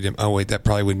to feed them. Oh, wait, that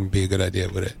probably wouldn't be a good idea,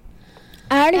 would it?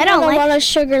 I already I had don't a like- lot of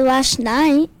sugar last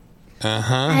night.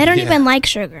 I don't even like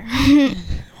sugar.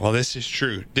 Well, this is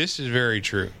true. This is very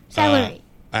true. Celery.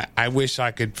 I wish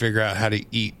I could figure out how to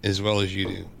eat as well as you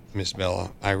do, Miss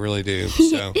Bella. I really do.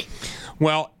 So,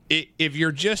 well, if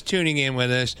you're just tuning in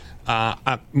with us,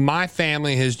 my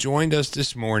family has joined us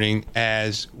this morning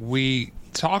as we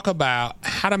talk about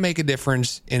how to make a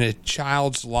difference in a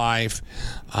child's life,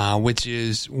 which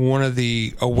is one of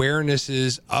the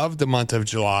awarenesses of the month of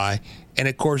July. And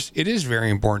of course, it is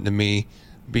very important to me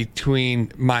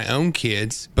between my own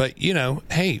kids. But,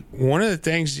 hey, one of the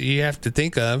things that you have to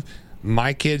think of,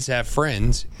 my kids have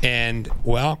friends. And,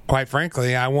 well, quite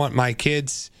frankly, I want my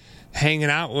kids hanging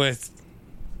out with,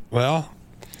 well,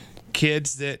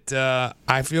 kids that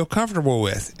I feel comfortable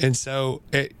with. And so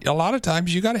a lot of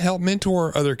times you got to help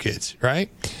mentor other kids, right?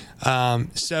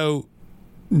 So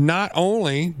not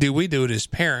only do we do it as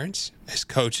parents, as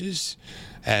coaches,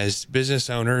 as business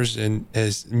owners, and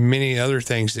as many other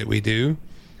things that we do,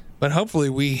 but hopefully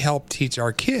we help teach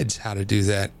our kids how to do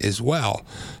that as well.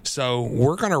 So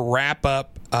we're going to wrap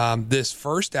up this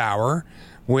first hour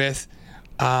with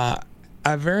a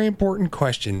very important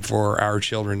question for our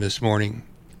children this morning.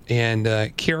 And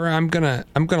Kira, I'm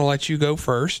gonna let you go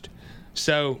first.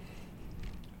 So,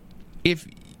 if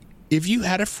you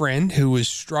had a friend who was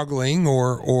struggling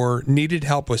or needed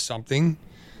help with something,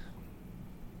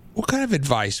 what kind of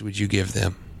advice would you give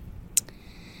them?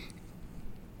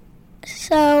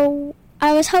 So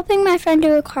I was helping my friend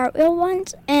do a cartwheel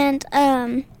once, and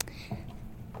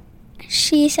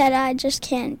she said, "I just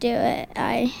can't do it.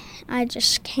 I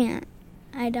just can't.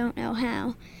 I don't know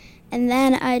how." And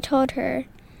then I told her,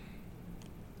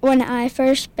 when I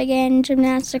first began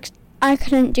gymnastics, I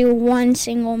couldn't do one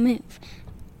single move.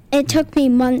 It took me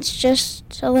months just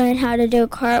to learn how to do a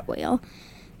cartwheel.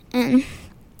 And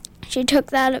she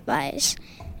took that advice,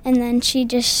 and then she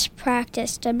just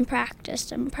practiced and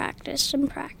practiced and practiced and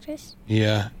practiced.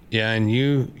 Yeah, and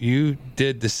you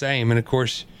did the same. And of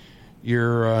course,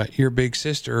 your big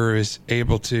sister is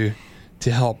able to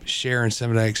help share in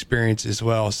some of that experience as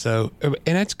well. So, and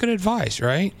that's good advice,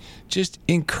 right? Just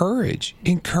encourage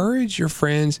your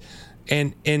friends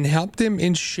and help them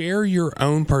and share your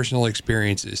own personal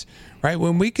experiences, right?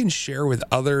 When we can share with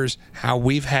others how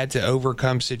we've had to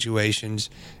overcome situations,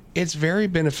 it's very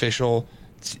beneficial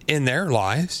in their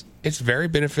lives. It's very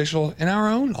beneficial in our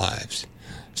own lives.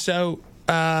 So,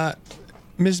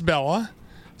 Ms. Bella,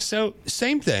 so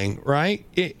same thing, right?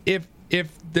 If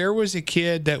there was a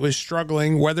kid that was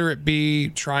struggling, whether it be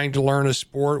trying to learn a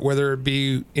sport, whether it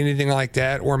be anything like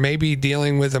that, or maybe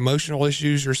dealing with emotional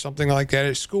issues or something like that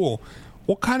at school,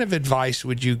 what kind of advice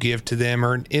would you give to them,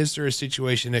 or is there a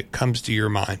situation that comes to your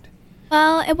mind?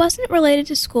 Well, it wasn't related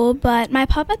to school, but my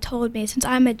papa told me since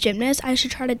I'm a gymnast, I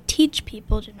should try to teach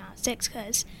people gymnastics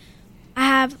because I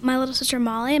have my little sister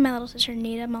Molly and my little sister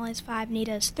Nita. Molly's 5,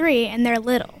 Nita's 3, and they're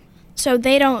little. So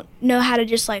they don't know how to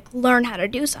just, learn how to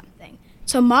do something.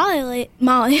 So Molly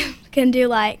can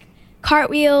do,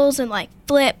 cartwheels and,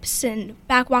 flips and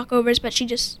back walkovers, but she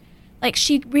just,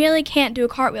 she really can't do a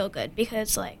cartwheel good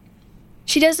because,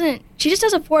 she just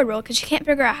does a forward roll because she can't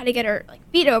figure out how to get her,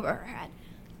 feet over her head.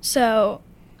 So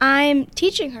I'm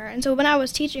teaching her, and so when I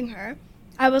was teaching her,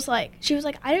 she was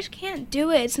like, I just can't do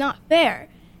it. It's not fair.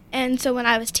 And so when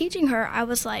I was teaching her, I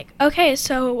was like, okay,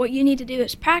 so what you need to do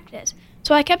is practice.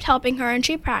 So I kept helping her, and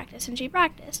she practiced,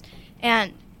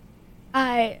 and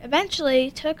I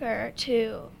eventually took her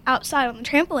to outside on the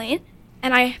trampoline,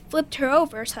 and I flipped her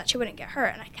over so that she wouldn't get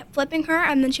hurt. And I kept flipping her,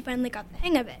 and then she finally got the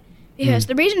hang of it. Because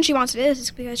the reason she wants to do this is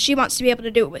because she wants to be able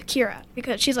to do it with Kira.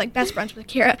 Because she's, best friends with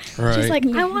Kira. Right. She's like,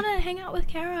 I want to hang out with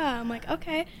Kira. I'm like,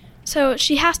 okay. So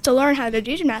she has to learn how to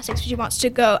do gymnastics if she wants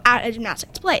to go at a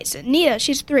gymnastics place. And Nita,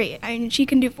 she's 3. I mean, she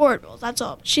can do forward rolls. That's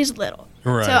all. She's little.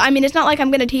 Right. So, I mean, it's not like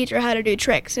I'm going to teach her how to do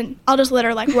tricks, and I'll just let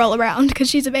her, roll around because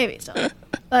she's a baby still.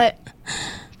 But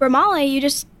for Molly, I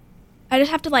just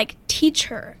have to, teach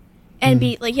her and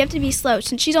be, you have to be slow.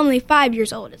 Since she's only 5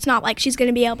 years old, it's not like she's going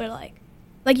to be able to,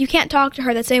 you can't talk to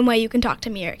her the same way you can talk to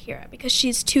me or Kira because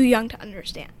she's too young to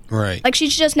understand. Right.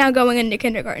 She's just now going into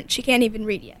kindergarten. She can't even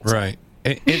read yet. So. Right.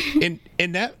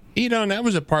 And that, and that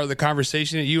was a part of the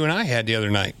conversation that you and I had the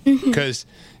other night because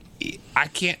I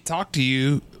can't talk to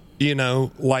you,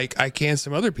 like I can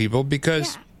some other people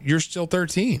because you're still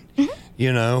 13,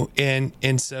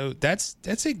 and so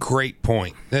that's a great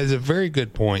point. That is a very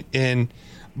good point. And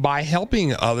by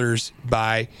helping others,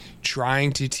 by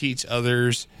trying to teach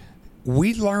others,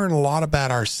 we learn a lot about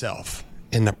ourselves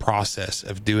in the process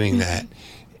of doing that.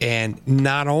 And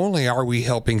not only are we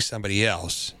helping somebody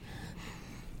else,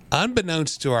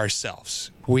 unbeknownst to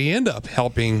ourselves, we end up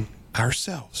helping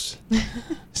ourselves.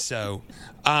 So,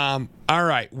 all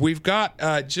right, we've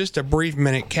got just a brief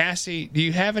minute. Cassie, do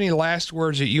you have any last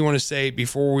words that you want to say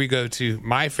before we go to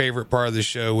my favorite part of the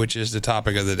show, which is the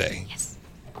topic of the day? Yes.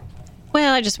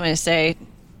 Well, I just want to say,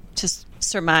 to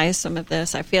surmise some of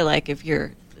this, I feel like if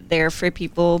you're there for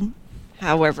people,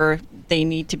 however they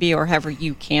need to be or however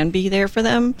you can be there for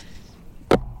them,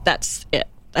 that's it.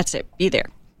 That's it. Be there.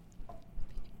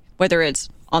 Whether it's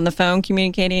on the phone,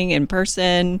 communicating in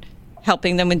person,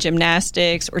 helping them with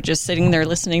gymnastics, or just sitting there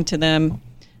listening to them,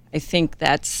 I think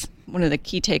that's one of the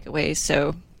key takeaways.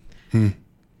 So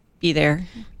be there.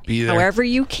 Be there. However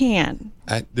you can.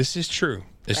 This is true.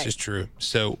 This Right. is true.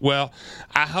 So, well,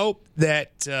 I hope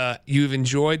that you've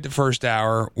enjoyed the first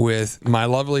hour with my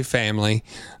lovely family.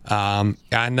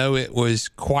 I know it was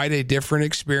quite a different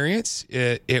experience.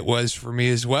 It was for me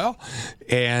as well.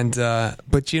 And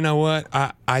but you know what?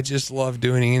 I just love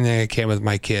doing anything I can with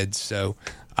my kids. So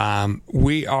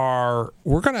we're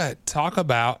going to talk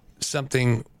about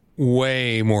something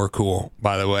way more cool,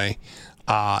 by the way.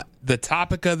 The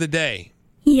topic of the day.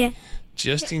 Yeah.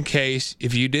 Just in case,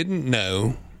 if you didn't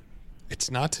know,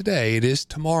 it's not today, it is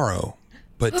tomorrow.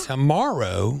 But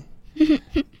tomorrow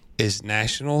is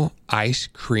National Ice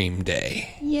Cream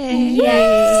Day. Yay.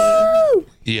 Woo!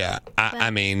 Yeah,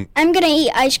 I mean, I'm gonna eat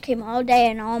ice cream all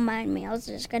day, and all my meals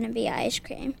is gonna be ice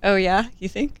cream. Oh, yeah? You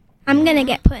think? I'm going to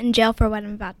get put in jail for what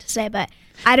I'm about to say, but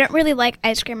I don't really like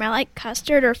ice cream. I like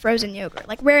custard or frozen yogurt.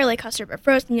 Like, rarely custard, but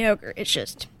frozen yogurt is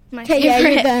just my Okay, favorite. yeah,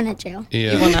 you're going to jail.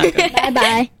 yeah. You will not go. Bye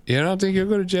bye. You don't think you'll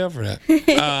go to jail for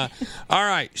that? All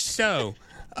right. So,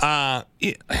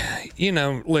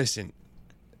 listen,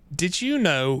 did you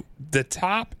know the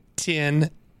top 10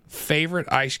 favorite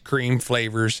ice cream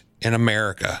flavors in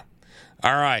America?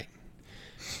 All right.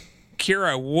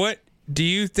 Kira, what do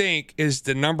you think is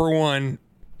the number one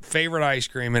favorite ice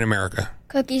cream in America?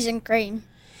 Cookies and cream.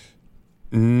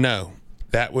 No.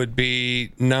 That would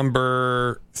be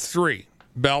number 3.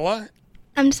 Bella?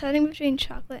 I'm deciding between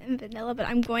chocolate and vanilla, but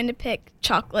I'm going to pick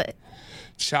chocolate.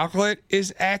 Chocolate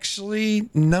is actually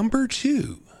number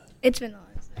 2. It's vanilla.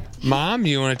 Mom,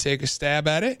 you want to take a stab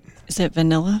at it? Is it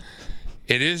vanilla?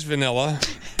 It is vanilla.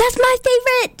 That's my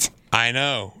favorite. I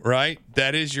know, right?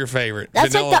 That is your favorite.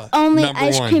 That's vanilla, like the only number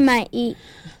ice 1. cream I eat.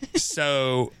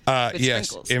 So, With yes,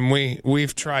 sprinkles. and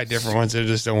we've tried different ones that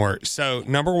just don't work. So,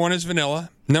 number 1 is vanilla.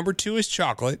 Number 2 is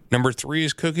chocolate. Number 3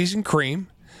 is cookies and cream.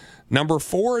 Number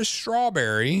 4 is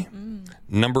strawberry.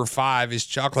 Number 5 is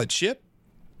chocolate chip.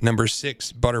 Number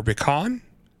 6, butter pecan.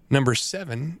 Number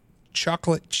 7,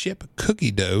 chocolate chip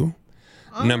cookie dough.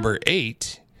 Number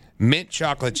 8, mint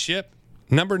chocolate chip.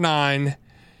 Number 9,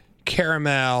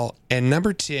 caramel. And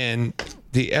number 10,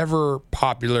 the ever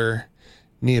popular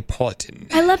Neapolitan.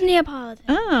 I love Neapolitan.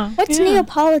 Oh. What's yeah.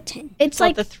 Neapolitan? It's Like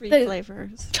like the three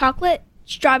flavors. chocolate,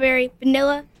 strawberry,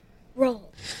 vanilla,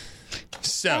 roll.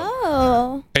 So,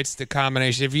 Oh. it's the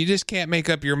combination. If you just can't make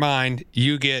up your mind,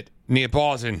 you get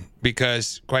Neapolitan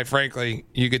because, quite frankly,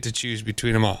 you get to choose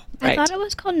between them all. I Right. thought it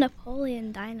was called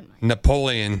Napoleon Dynamite.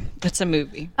 Napoleon. That's a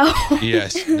movie. Oh,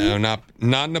 Yes. No, not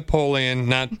Napoleon.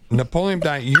 Not Napoleon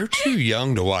Dynamite. You're too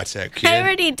young to watch that, kid. I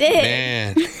already did.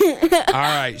 Man. All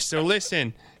right. So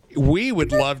listen, we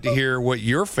would love to hear what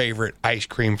your favorite ice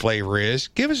cream flavor is.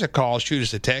 Give us a call. Shoot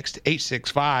us a text,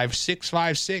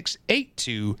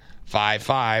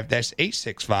 865-656-8255. That's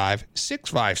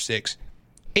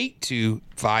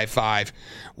 865-656-8255.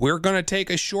 We're going to take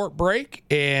a short break,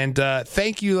 and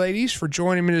thank you, ladies, for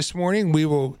joining me this morning. We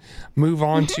will move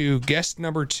on to guest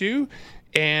number 2,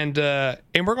 and we're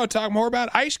going to talk more about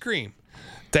ice cream.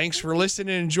 Thanks for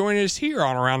listening and joining us here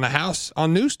on Around the House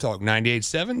on News Talk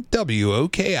 98.7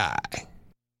 WOKI.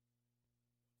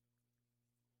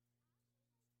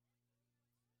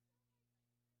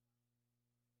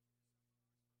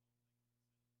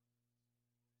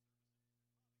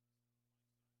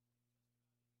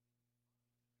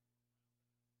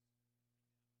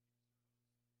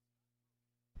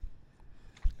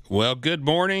 Well, good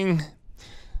morning.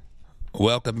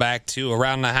 Welcome back to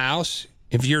Around the House.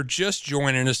 If you're just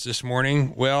joining us this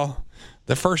morning, well,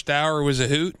 the first hour was a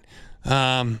hoot.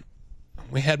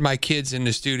 We had my kids in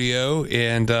the studio,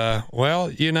 and,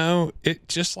 it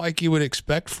just like you would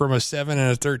expect from a 7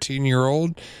 and a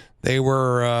 13-year-old, they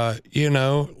were,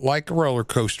 like a roller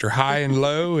coaster, high and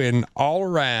low and all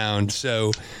around.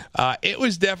 So it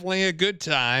was definitely a good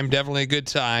time,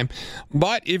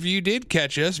 But if you did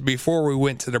catch us before we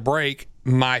went to the break,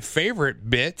 my favorite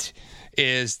bit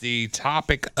is the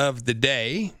topic of the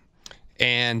day.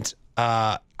 And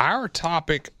our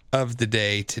topic of the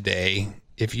day today,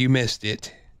 if you missed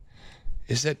it,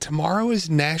 is that tomorrow is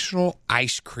National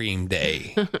Ice Cream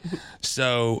Day.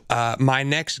 So my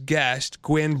next guest,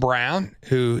 Gwen Brown,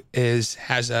 who has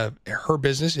her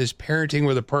business is Parenting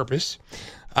with a Purpose.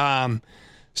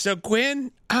 So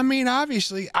Gwen, I mean,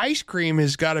 obviously, ice cream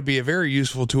has got to be a very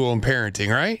useful tool in parenting,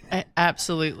 right?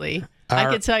 Absolutely. I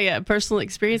could tell you a personal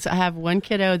experience. I have one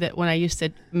kiddo that when I used to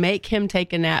make him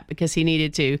take a nap because he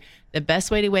needed to, the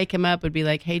best way to wake him up would be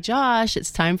like, "Hey, Josh,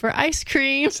 it's time for ice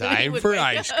cream." Time for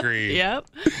ice cream. Yep.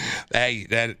 Hey,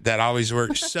 that always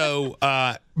works. So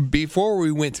before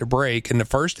we went to break in the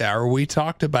first hour, we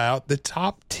talked about the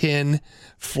top 10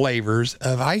 flavors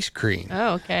of ice cream.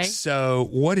 Oh, okay. So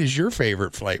what is your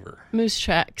favorite flavor? Moose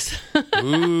Tracks.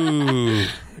 Ooh.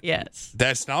 Yes.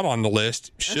 That's not on the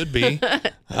list. Should be.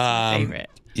 My favorite.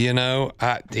 You know,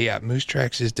 Moose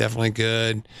Tracks is definitely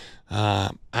good.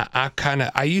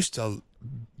 I used to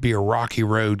be a Rocky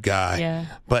Road guy,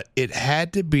 but it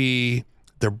had to be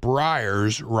the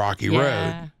Briars Rocky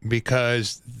Road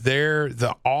because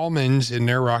the almonds in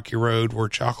their Rocky Road were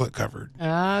chocolate covered.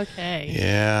 Okay.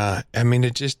 Yeah. I mean,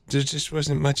 there just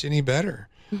wasn't much any better.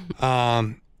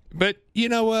 But you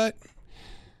know what?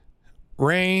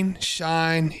 Rain,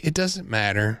 shine, it doesn't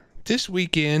matter. This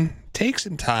weekend, take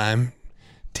some time.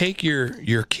 Take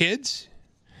your kids.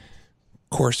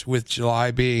 Of course, with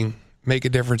July being Make a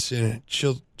Difference in a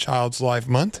Child's Life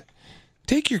Month,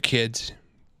 take your kids,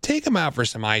 take them out for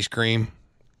some ice cream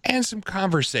and some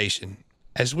conversation.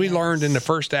 As we learned in the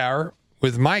first hour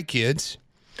with my kids,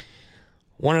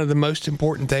 one of the most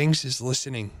important things is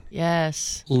listening.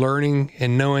 Yes. Learning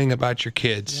and knowing about your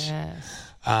kids. Yes.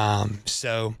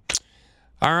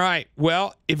 All right.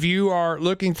 Well, if you are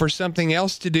looking for something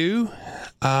else to do,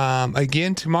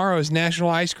 again, tomorrow is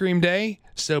National Ice Cream Day.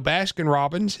 So Baskin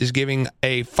Robbins is giving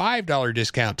a $5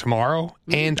 discount tomorrow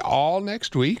and all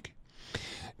next week.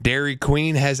 Dairy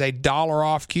Queen has a $1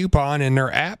 off coupon in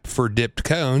their app for dipped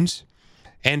cones.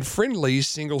 And Friendly's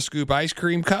single scoop ice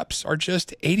cream cups are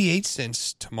just 88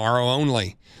 cents tomorrow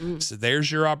only. So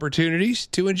there's your opportunities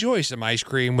to enjoy some ice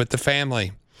cream with the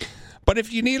family. But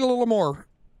if you need a little more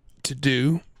to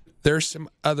do, there's some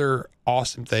other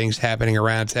awesome things happening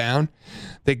around town.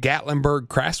 The Gatlinburg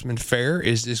Craftsman Fair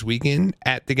is this weekend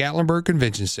at the Gatlinburg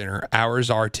Convention Center.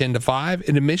 Hours are 10 to 5,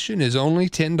 and admission is only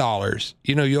 $10.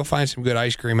 You know, you'll find some good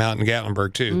ice cream out in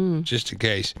Gatlinburg, too, just in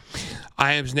case.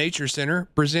 IAMS Nature Center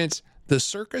presents The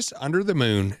Circus Under the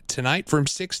Moon tonight from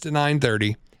 6 to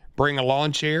 9:30. Bring a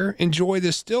lawn chair, enjoy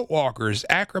the stilt walkers,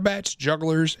 acrobats,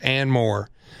 jugglers, and more.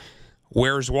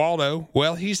 Where's Waldo?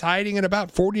 Well, he's hiding in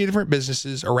about 40 different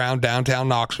businesses around downtown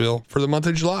Knoxville for the month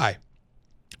of July.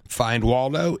 Find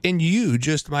Waldo, and you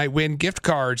just might win gift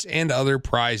cards and other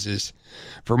prizes.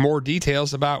 For more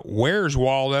details about Where's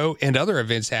Waldo and other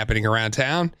events happening around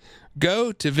town,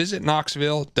 go to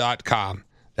visitknoxville.com.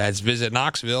 That's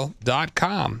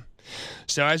visitknoxville.com.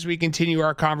 So as we continue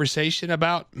our conversation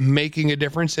about making a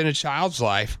difference in a child's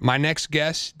life, my next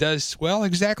guest does, well,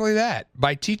 exactly that,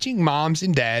 by teaching moms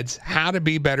and dads how to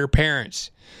be better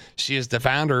parents. She is the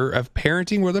founder of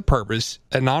Parenting with a Purpose,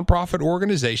 a nonprofit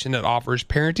organization that offers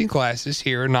parenting classes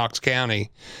here in Knox County.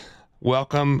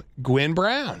 Welcome, Gwen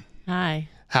Brown. Hi.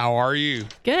 How are you?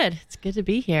 Good. It's good to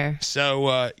be here.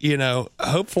 So,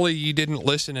 hopefully you didn't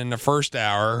listen in the first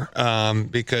hour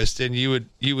because then you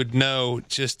would know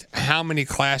just how many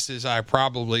classes I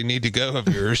probably need to go of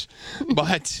yours.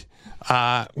 But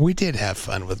we did have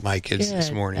fun with my kids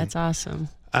this morning. That's awesome.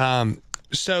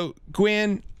 So,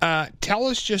 Gwen, tell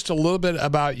us just a little bit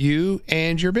about you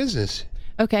and your business.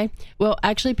 Okay. Well,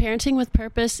 actually, Parenting with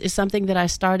Purpose is something that I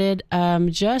started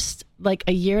just like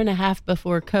a year and a half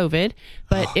before COVID,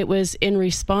 but it was in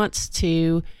response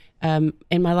to,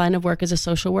 in my line of work as a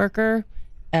social worker,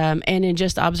 and in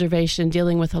just observation,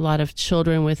 dealing with a lot of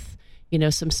children with,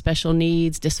 some special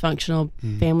needs, dysfunctional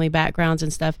family backgrounds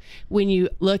and stuff. When you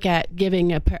look at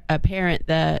giving a parent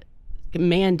the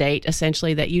mandate,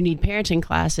 essentially, that you need parenting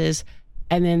classes,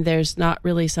 and then there's not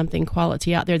really something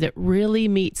quality out there that really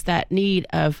meets that need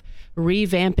of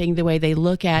revamping the way they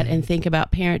look at and think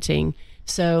about parenting.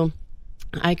 So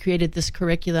I created this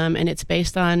curriculum, and it's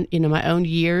based on, my own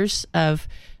years of,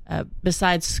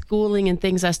 besides schooling and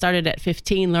things I started at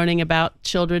 15, learning about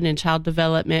children and child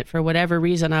development. For whatever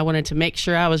reason, I wanted to make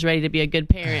sure I was ready to be a good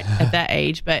parent at that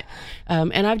age. But,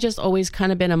 and I've just always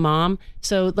kind of been a mom.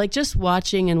 So like just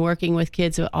watching and working with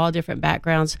kids of all different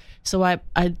backgrounds. So I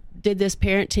did this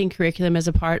parenting curriculum as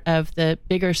a part of the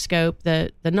bigger scope.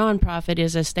 The nonprofit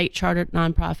is a state chartered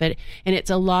nonprofit, and it's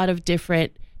a lot of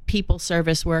different people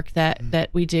service work that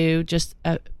we do. Just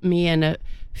me and a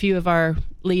few of our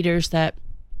leaders that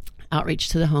outreach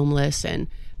to the homeless and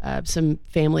some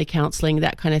family counseling,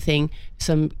 that kind of thing,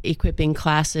 some equipping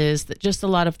classes, just a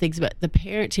lot of things. But the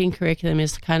parenting curriculum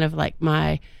is kind of like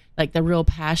the real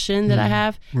passion that I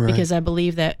have, because I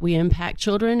believe that we impact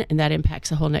children, and that impacts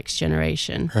the whole next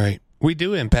generation. Right. We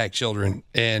do impact children,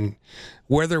 and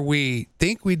whether we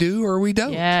think we do or we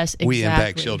don't, yes, exactly. we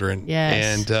impact children.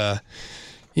 Yes. And,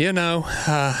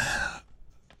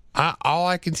 all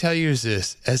I can tell you is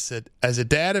this: as a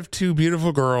dad of two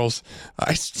beautiful girls,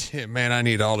 I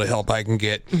need all the help I can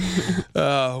get.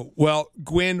 Well,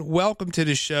 Gwen, welcome to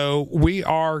the show. We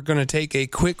are going to take a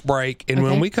quick break, and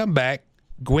when we come back,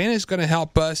 Gwen is going to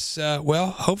help us,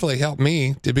 hopefully help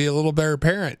me to be a little better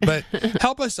parent, but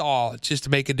help us all just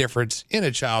to make a difference in a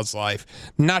child's life,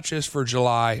 not just for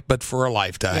July, but for a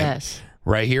lifetime. Yes.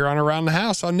 Right here on Around the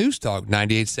House on News Talk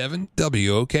 98.7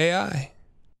 WOKI.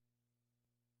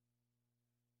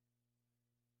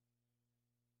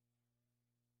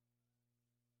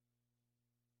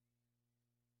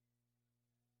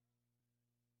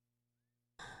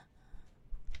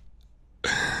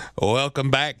 Welcome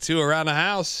back to Around the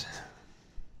House.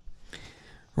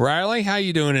 Riley, how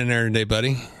you doing in there today,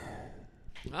 buddy?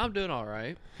 I'm doing all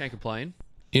right. Can't complain.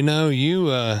 You know,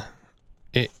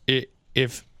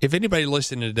 if anybody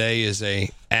listening today is a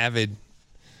avid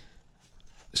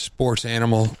sports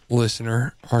animal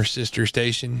listener, our sister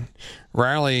station,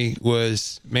 Riley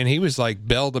he was like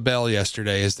bell to bell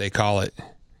yesterday, as they call it.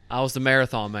 I was the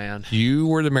marathon man. You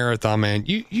were the marathon man.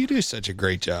 You do such a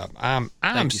great job.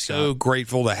 I'm so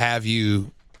grateful to have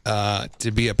you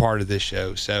to be a part of this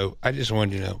show. So I just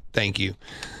wanted to know, thank you.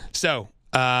 So,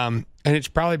 and it's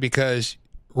probably because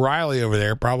Riley over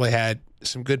there probably had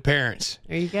some good parents.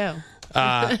 There you go.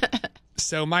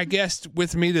 So my guest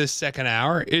with me this second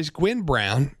hour is Gwen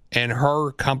Brown, and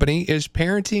her company is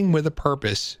Parenting with a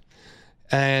Purpose.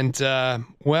 And,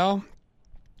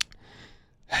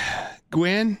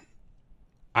 Gwen,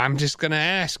 I'm just going to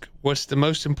ask, what's the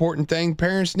most important thing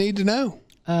parents need to know?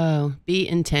 Oh, be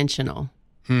intentional.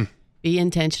 Be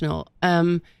intentional.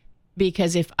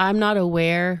 Because if I'm not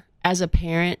aware as a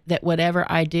parent that whatever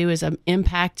I do is I'm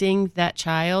impacting that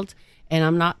child, and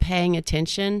I'm not paying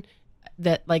attention,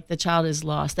 that like the child is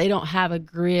lost. They don't have a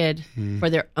grid for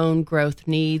their own growth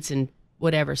needs and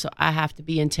whatever. So I have to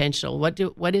be intentional.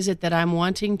 What is it that I'm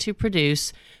wanting to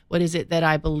produce? What is it that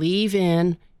I believe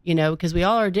in? Because we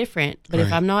all are different, but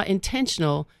if I'm not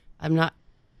intentional, I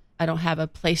don't have a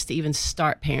place to even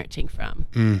start parenting from.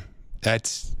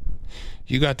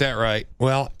 You got that right.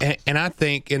 Well, and I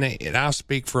think, and I'll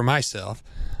speak for myself,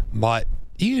 but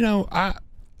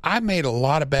I made a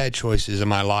lot of bad choices in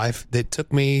my life that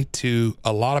took me to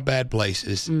a lot of bad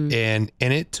places, and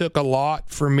it took a lot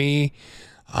for me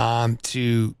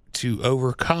to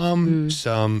overcome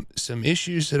some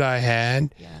issues that I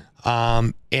had,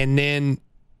 and then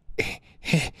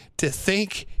to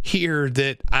think here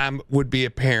that I would be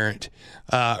a parent,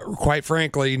 quite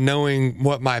frankly, knowing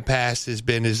what my past has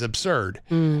been is absurd.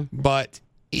 But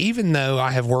even though I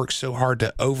have worked so hard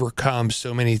to overcome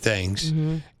so many things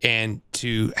and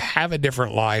to have a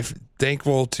different life,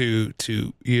 thankful to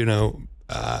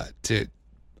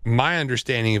my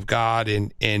understanding of God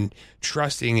and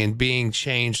trusting and being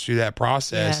changed through that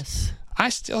process, I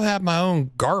still have my own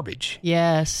garbage.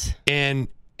 Yes. And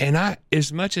I,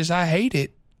 as much as I hate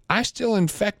it, I still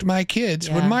infect my kids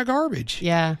with my garbage.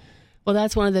 Yeah. Well,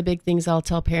 that's one of the big things I'll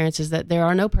tell parents is that there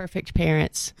are no perfect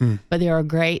parents, but there are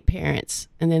great parents.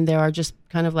 And then there are just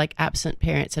kind of like absent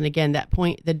parents. And again,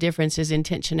 the difference is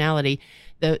intentionality.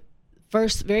 The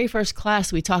very first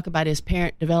class we talk about is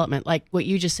parent development. Like what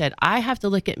you just said, I have to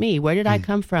look at me. Where did I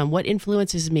come from? What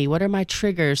influences me? What are my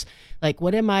triggers? Like,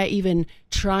 what am I even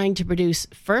trying to produce?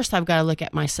 First, I've got to look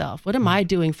at myself. What am I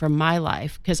doing for my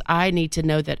life? Because I need to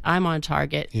know that I'm on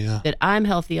target, that I'm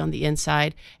healthy on the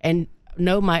inside, and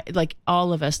know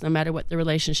all of us, no matter what the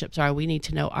relationships are, we need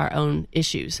to know our own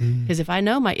issues. Because if I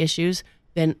know my issues,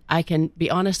 then I can be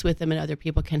honest with them and other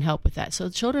people can help with that. So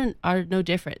children are no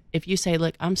different. If you say,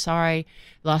 look, I'm sorry,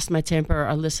 lost my temper,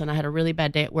 or listen, I had a really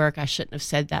bad day at work, I shouldn't have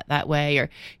said that way, or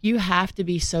you have to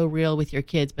be so real with your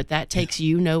kids, but that takes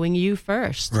you knowing you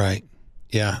first. Right.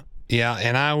 Yeah. Yeah.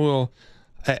 And I will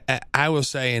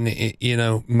say,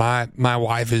 and my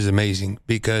wife is amazing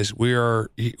because we're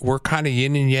kind of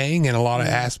yin and yang in a lot of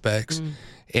aspects.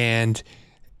 And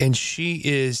she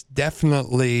is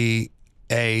definitely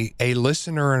a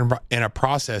listener and a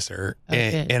processor,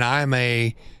 and I'm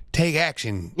a take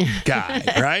action guy,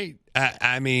 right?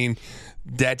 I mean,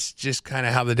 that's just kind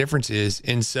of how the difference is.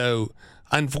 And so,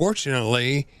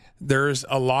 unfortunately, there's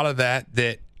a lot of that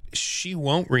she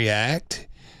won't react,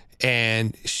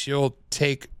 and she'll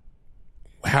take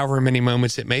however many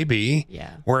moments it may be.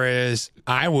 Yeah. Whereas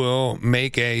I will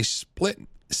make a split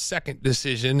second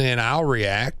decision and I'll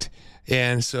react.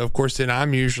 And so, of course, then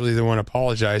I'm usually the one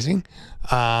apologizing.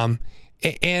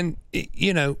 And,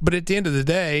 you know, but at the end of the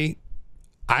day,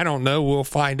 I don't know. We'll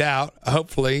find out,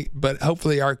 hopefully. But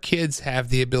hopefully our kids have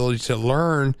the ability to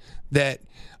learn that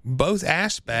both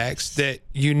aspects, that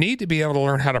you need to be able to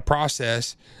learn how to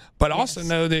process, but also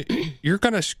know that you're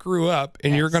going to screw up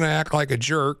and you're going to act like a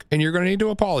jerk and you're going to need to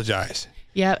apologize.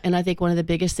 Yeah, and I think one of the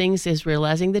biggest things is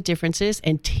realizing the differences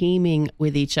and teaming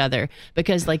with each other.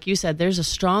 Because like you said, there's a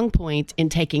strong point in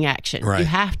taking action. Right. You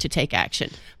have to take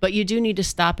action. But you do need to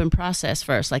stop and process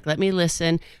first. Like, let me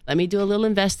listen. Let me do a little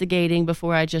investigating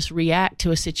before I just react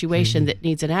to a situation that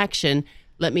needs an action.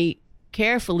 Let me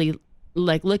carefully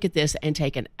look at this and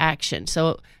take an action.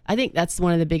 So I think that's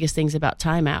one of the biggest things about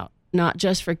timeout. Not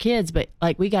just for kids, but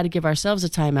like we got to give ourselves a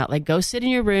timeout. Like, go sit in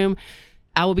your room.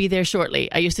 I will be there shortly.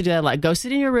 I used to do that, like, go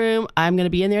sit in your room. I'm going to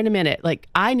be in there in a minute. Like,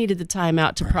 I needed the time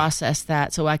out to process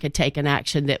that so I could take an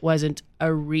action that wasn't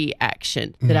a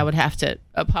reaction that I would have to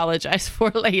apologize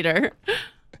for later.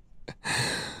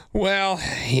 Well,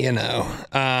 you know,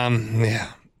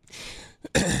 yeah.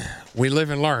 We live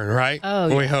and learn, right? Oh,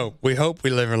 yeah. We hope we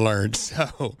live and learn.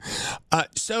 So,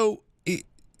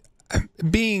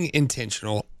 being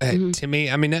intentional to me,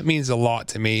 I mean, that means a lot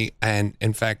to me. And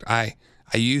in fact, I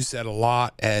use that a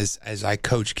lot as I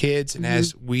coach kids and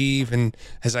as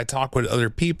I talk with other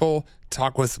people,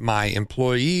 talk with my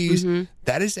employees.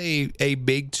 That is a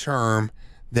big term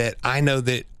that I know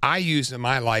that I use in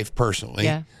my life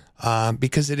personally,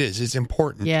 because it's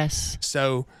important. Yes.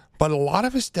 So, but a lot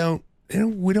of us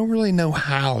we don't really know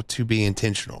how to be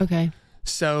intentional. Okay.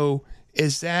 So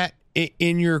is that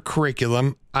in your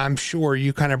curriculum? I'm sure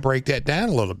you kind of break that down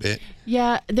a little bit.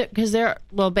 Yeah, because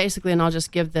basically, and I'll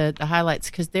just give the highlights,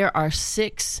 because there are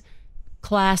 6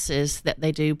 classes that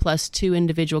they do plus 2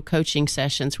 individual coaching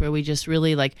sessions where we just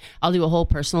really, like, I'll do a whole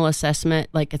personal assessment,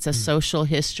 like it's a social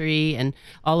history and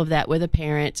all of that with a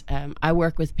parent. I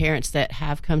work with parents that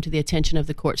have come to the attention of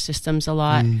the court systems a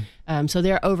lot. So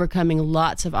they're overcoming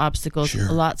lots of obstacles,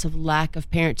 lots of lack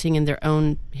of parenting in their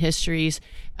own histories.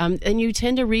 And you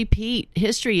tend to repeat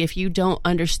history if you don't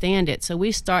understand it. So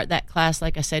we start that class,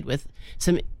 like I said, with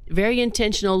some very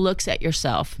intentional looks at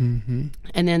yourself. And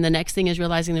then the next thing is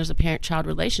realizing there's a parent-child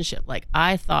relationship. Like,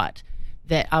 I thought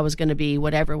that I was going to be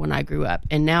whatever when I grew up.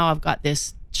 And now I've got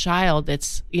this child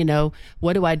that's, you know,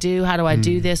 what do I do? How do I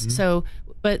do this? So,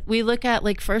 but we look at,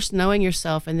 like, first knowing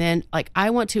yourself, and then, like,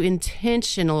 I want to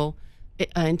intentionally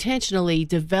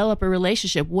develop a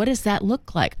relationship. What does that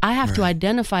look like? I have to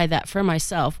identify that for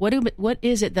myself. What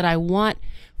is it that I want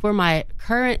for my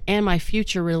current and my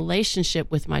future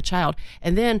relationship with my child?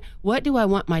 And then what do I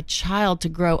want my child to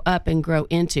grow up and grow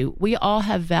into? We all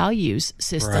have values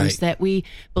systems that we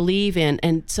believe in.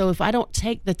 And so if I don't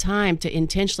take the time to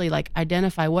intentionally, like,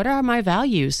 identify what are my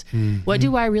values, what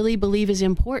do I really believe is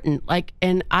important? Like,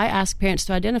 and I ask parents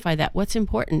to identify that. What's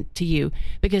important to you?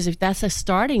 Because if that's a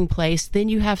starting place, then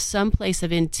you have some place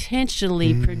of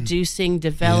intentionally producing,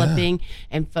 developing,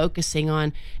 and focusing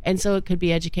on. And so it could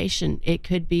be education. It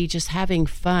could be just having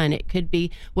fun. It could be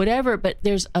whatever, but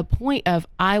there's a point of,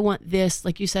 I want this,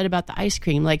 like you said about the ice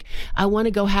cream, like, I want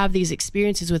to go have these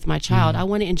experiences with my child. I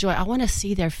want to enjoy, I want to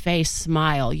see their face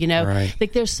smile, you know,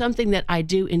 like there's something that I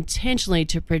do intentionally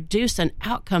to produce an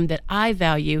outcome that I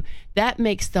value. That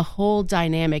makes the whole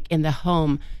dynamic in the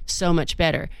home so much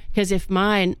better. Because if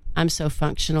I'm so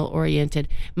functional oriented,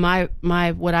 my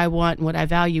what I want and what I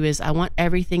value is, I want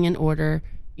everything in order.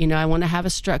 You know, I want to have a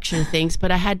structure of things, but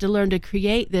I had to learn to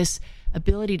create this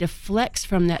ability to flex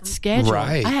from that schedule.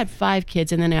 I had 5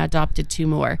 kids and then I adopted 2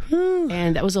 more.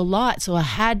 And that was a lot. So I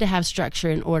had to have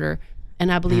structure and order.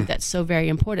 And I believe that's so very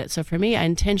important. So for me, I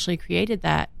intentionally created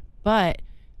that. But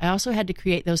I also had to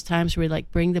create those times where we,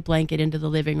 like, bring the blanket into the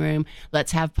living room.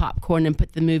 Let's have popcorn and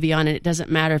put the movie on. And it doesn't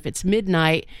matter if it's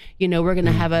midnight, you know, we're going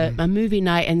to have a movie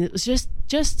night. And it was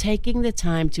just taking the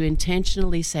time to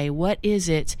intentionally say, what is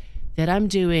it that I'm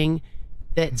doing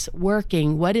that's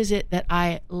working? What is it that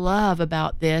I love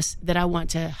about this that I want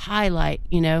to highlight,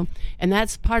 you know? And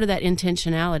that's part of that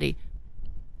intentionality.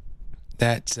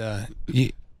 That's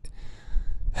you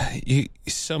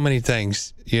so many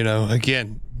things, you know,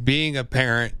 again, being a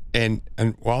parent and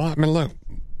well, I mean, look,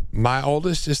 my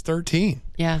oldest is 13.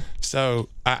 Yeah. So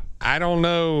I don't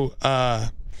know,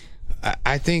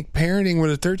 I think parenting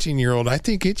with a 13-year-old, I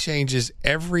think it changes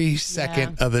every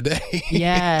second of the day.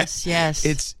 Yes.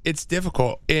 It's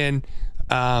difficult. And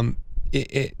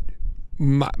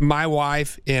my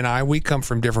wife and I, we come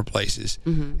from different places.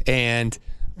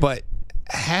 But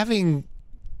having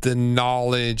the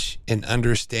knowledge and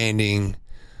understanding.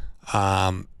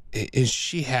 Is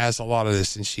she has a lot of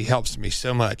this, and she helps me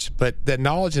so much. But the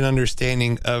knowledge and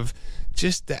understanding of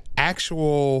just the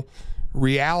actual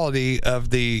reality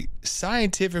of the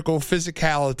scientific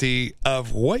physicality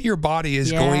of what your body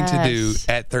is going to do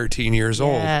at 13 years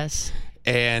old.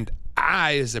 And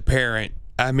I, as a parent,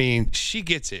 I mean, she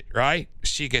gets it, right?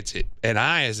 She gets it. And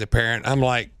I, as a parent, I'm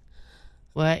like,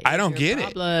 what? I don't get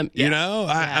it. You know,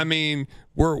 I mean,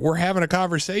 we're having a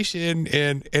conversation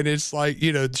and it's like,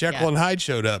 you know, Jekyll and Hyde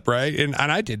showed up, right? And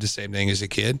I did the same thing as a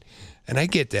kid, and I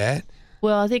get that.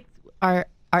 Well, I think our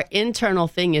internal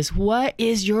thing is, what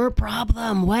is your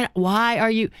problem? Why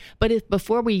are you? But if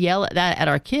before we yell at that at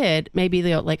our kid, maybe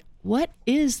they'll like, what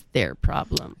is their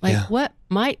problem? Like, what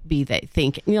might be they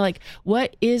thinking? You know, like,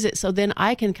 what is it? So then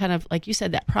I can kind of, like you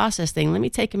said, that process thing. Let me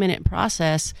take a minute and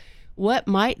process. What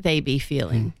might they be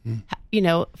feeling? You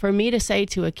know, for me to say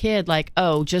to a kid like,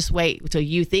 oh, just wait till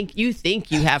you think you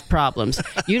have problems.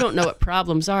 You don't know what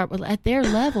problems are. Well, at their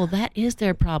level, that is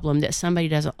their problem, that somebody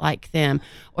doesn't like them,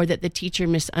 or that the teacher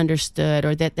misunderstood,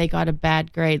 or that they got a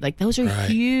bad grade. Like, those are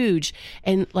huge.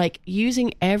 And like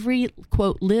using every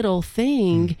quote little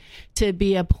thing to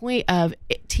be a point of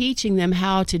teaching them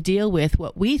how to deal with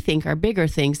what we think are bigger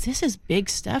things. This is big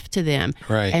stuff to them.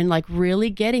 Right. And like really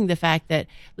getting the fact that,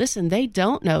 listen, they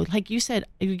don't know. Like you said,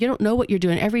 you don't know what you're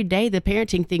doing. Every day the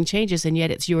parenting thing changes, and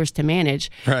yet it's yours to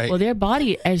manage. Right. Well, their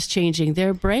body is changing.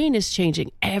 Their brain is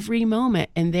changing every moment,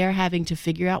 and they're having to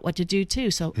figure out what to do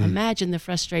too. So imagine the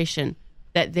frustration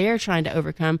that they're trying to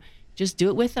overcome. Just do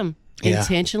it with them.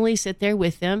 Intentionally sit there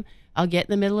with them. I'll get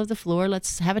in the middle of the floor.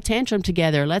 Let's have a tantrum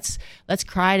together. Let's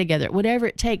cry together. Whatever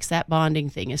it takes, that bonding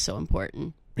thing is so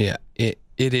important. Yeah, it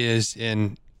is.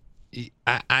 And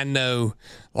I know,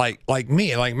 like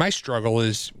me, like my struggle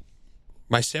is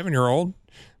my 7-year-old.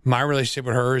 My relationship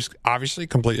with her is obviously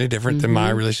completely different than my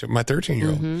relationship with my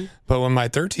 13-year-old. But when my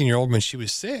 13-year-old, when she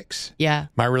was 6,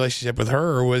 my relationship with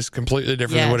her was completely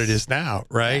different than what it is now,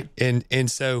 right? And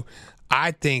so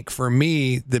I think for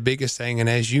me, the biggest thing, and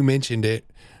as you mentioned it,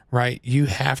 right, you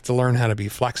have to learn how to be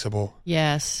flexible.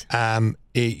 Yes.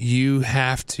 You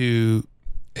have to.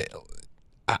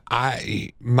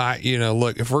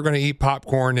 Look, if we're going to eat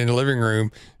popcorn in the living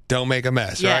room, don't make a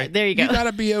mess, right? There you go. You got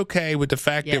to be okay with the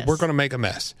fact that we're going to make a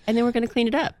mess. And then we're going to clean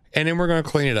it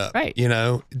up. Right. You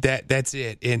know, that's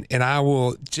it. And I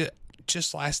will,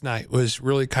 just last night was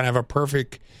really kind of a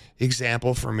perfect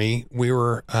example for me. We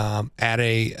were at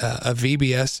a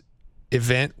VBS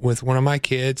event with one of my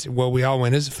kids. Well, we all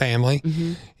went as a family,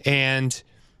 and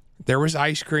there was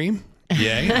ice cream.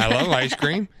 Yay. I love ice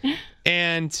cream.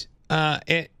 And,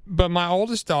 but my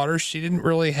oldest daughter, she didn't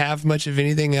really have much of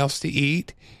anything else to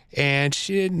eat, and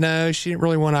she didn't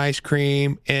really want ice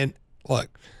cream. And look,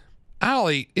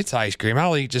 it's ice cream.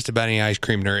 I'll eat just about any ice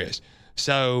cream there is.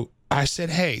 So I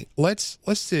said, hey, let's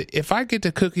see, if I get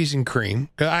the cookies and cream,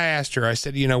 'cause I asked her, I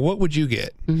said, you know, what would you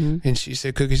get? And she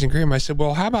said cookies and cream. I said,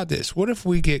 well, how about this? What if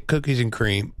we get cookies and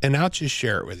cream and I'll just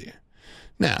share it with you?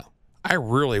 Now, I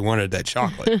really wanted that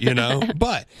chocolate, you know,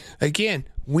 but again,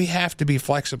 we have to be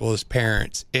flexible as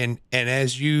parents. And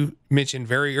as you mentioned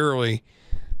very early,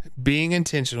 being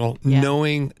intentional,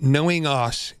 knowing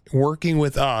us, working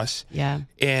with us.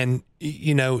 And,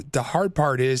 you know, the hard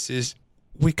part is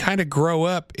we kind of grow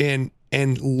up and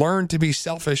learn to be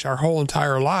selfish our whole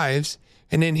entire lives.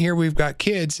 And then here we've got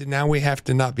kids, and now we have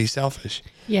to not be selfish.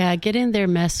 Yeah, get in their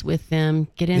mess with them,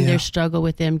 get in their struggle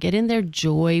with them, get in their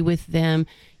joy with them.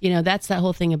 You know, that's that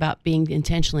whole thing about being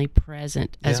intentionally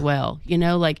present as well. You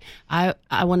know, like I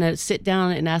want to sit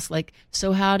down and ask, like,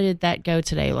 so how did that go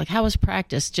today? Like, how was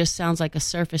practice? Just sounds like a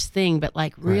surface thing, but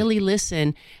like really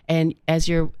listen. And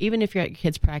even if you're at your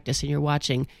kids' practice and you're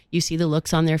watching, you see the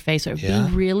looks on their face, or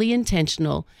being really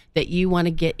intentional that you want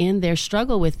to get in their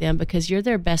struggle with them, because you're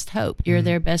their best hope. You're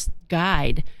their best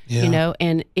guide, you know,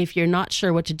 and if you're not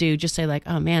sure what to do, just say like,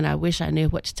 oh man, I wish I knew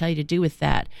what to tell you to do with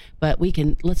that, but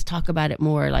let's talk about it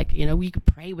more. Like, you know, we could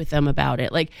pray with them about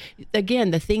it. Like,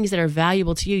 again, the things that are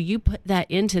valuable to you, you put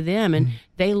that into them, and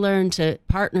they learn to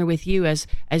partner with you as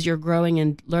you're growing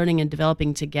and learning and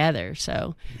developing together.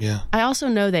 So I also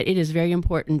know that it is very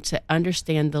important to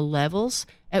understand the levels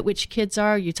at which kids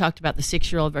are. You talked about the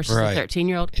 6-year-old versus the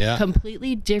 13-year-old.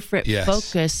 Completely different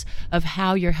focus of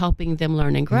how you're helping them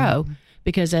learn and grow.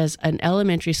 Because as an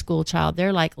elementary school child,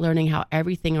 they're like learning how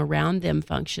everything around them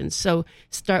functions. So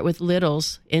start with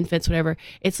littles, infants, whatever.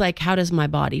 It's like, how does my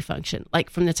body function?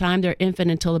 Like from the time they're infant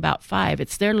until about 5,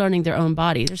 they're learning their own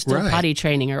body. They're still potty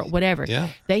training or whatever.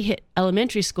 They hit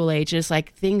elementary school age, and it's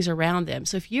like things around them.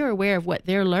 So if you're aware of what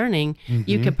they're learning,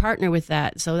 you can partner with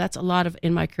that. So that's a lot of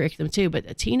in my curriculum too. But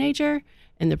a teenager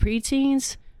and the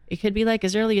preteens, it could be like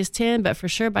as early as 10, but for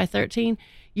sure by 13,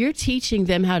 you're teaching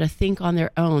them how to think on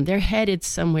their own. They're headed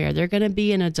somewhere. They're going to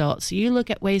be an adult. So you look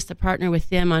at ways to partner with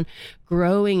them on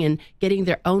growing and getting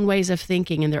their own ways of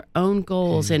thinking and their own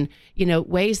goals and,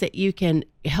 ways that you can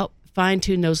help fine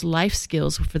tune those life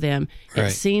skills for them. Right.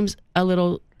 It seems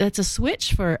that's a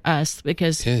switch for us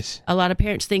because a lot of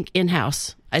parents think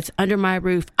in-house. It's under my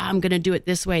roof. I'm going to do it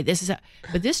this way.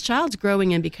 But this child's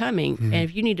growing and becoming, and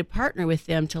if you need to partner with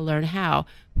them to learn how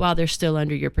while they're still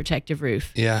under your protective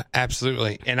roof. Yeah,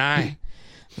 absolutely. And I,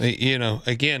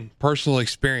 again, personal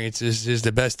experience is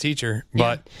the best teacher.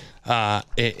 Yeah. But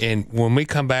and when we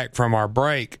come back from our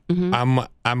break, we're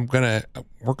gonna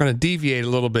deviate a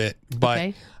little bit.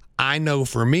 But I know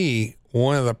for me,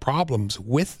 one of the problems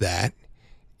with that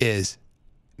is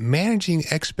managing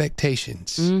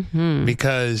expectations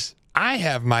because I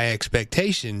have my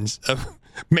expectations of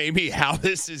maybe how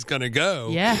this is going to go.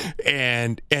 Yeah.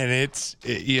 And it's,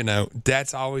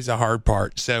 that's always a hard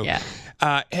part. So,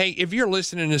 hey, if you're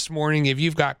listening this morning, if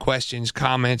you've got questions,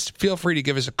 comments, feel free to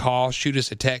give us a call, shoot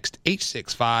us a text,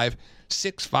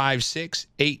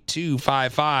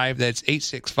 865-656-8255. That's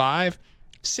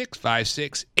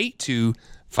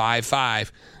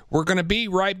 865-656-8255. We're going to be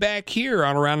right back here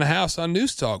on Around the House on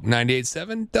News Talk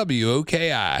 98.7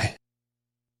 WOKI.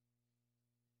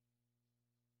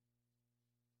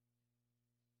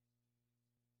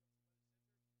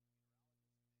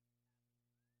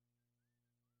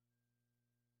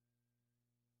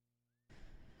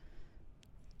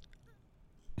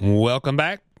 Welcome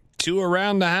back to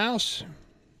Around the House.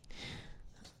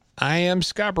 I am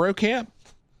Scott Brockamp,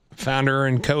 founder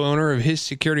and co-owner of His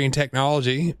Security and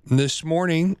Technology. This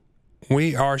morning,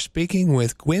 we are speaking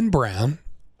with Gwen Brown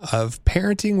of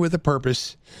Parenting with a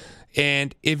Purpose.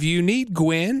 And if you need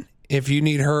Gwen, if you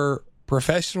need her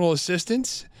professional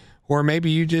assistance, or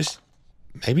maybe you just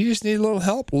need a little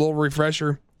help, a little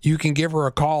refresher, you can give her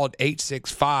a call at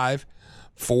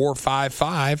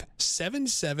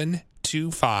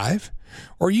 865-455-7725,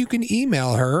 or you can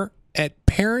email her at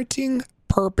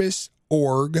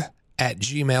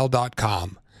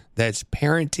parentingpurposeorg@gmail.com. That's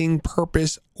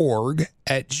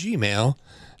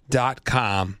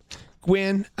parentingpurposeorg@gmail.com.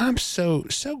 Gwen, I'm so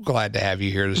glad to have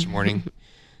you here this morning.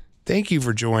 Thank you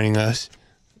for joining us.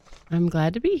 I'm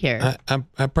glad to be here.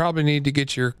 I probably need to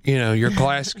get your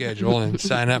class schedule and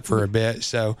sign up for a bit.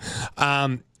 So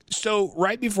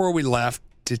right before we left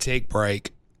to take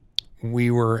break,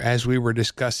 as we were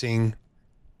discussing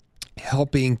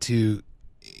helping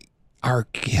our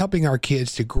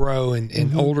kids to grow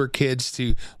and older kids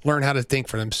to learn how to think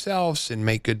for themselves and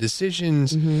make good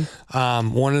decisions.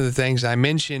 One of the things I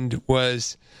mentioned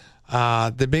was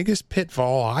the biggest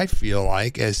pitfall I feel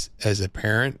like as a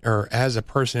parent or as a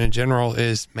person in general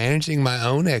is managing my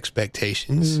own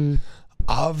expectations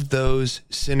of those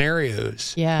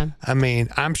scenarios. Yeah. I mean,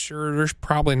 I'm sure there's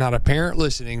probably not a parent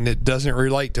listening that doesn't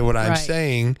relate to what I'm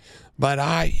saying, but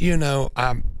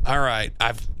I'm all right.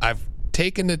 I've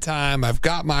taken the time. I've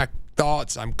got my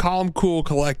thoughts. I'm calm, cool,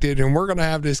 collected, and we're going to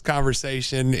have this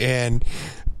conversation. And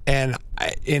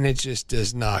it just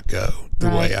does not go the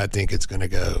way I think it's going to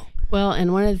go. Well,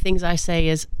 and one of the things I say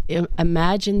is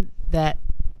imagine that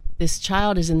this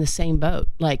child is in the same boat.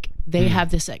 Like they have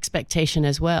this expectation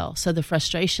as well. So the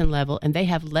frustration level, and they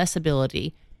have less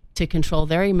ability to control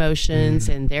their emotions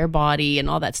and their body and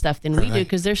all that stuff than we do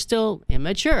because they're still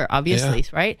immature, obviously,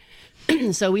 right?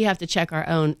 So we have to check our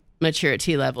own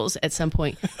maturity levels at some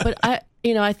point. But I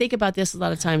think about this a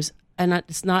lot of times, and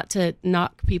it's not to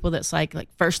knock people that's like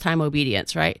first time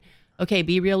obedience, right? Okay,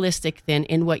 be realistic then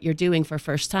in what you're doing for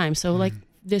first time. So like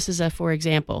this is for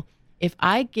example, if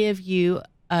I give you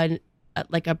a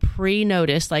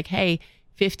pre-notice, like, hey,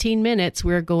 15 minutes,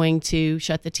 we're going to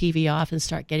shut the TV off and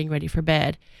start getting ready for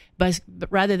bed. But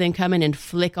rather than come in and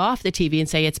flick off the TV and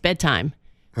say it's bedtime,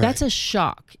 that's a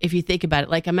shock if you think about it.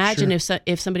 Like imagine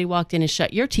if somebody walked in and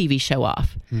shut your TV show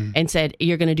off and said,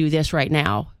 you're going to do this right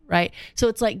now. Right. So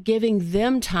it's like giving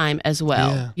them time as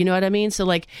well. Yeah. You know what I mean? So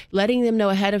like letting them know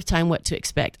ahead of time what to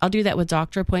expect. I'll do that with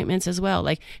doctor appointments as well.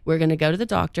 Like we're going to go to the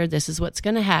doctor. This is what's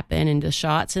going to happen and the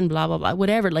shots and blah, blah, blah,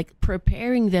 whatever, like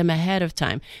preparing them ahead of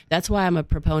time. That's why I'm a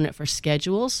proponent for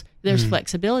schedules. There's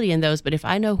flexibility in those, but if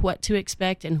I know what to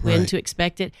expect and when to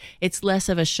expect it, it's less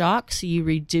of a shock. So you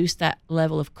reduce that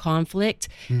level of conflict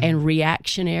and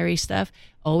reactionary stuff.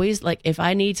 Always, like if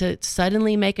I need to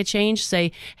suddenly make a change,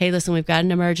 say, hey, listen, we've got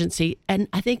an emergency. And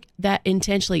I think that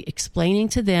intentionally explaining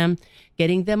to them,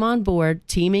 getting them on board,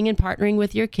 teaming and partnering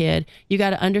with your kid, you got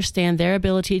to understand their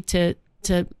ability to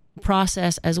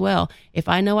process as well. If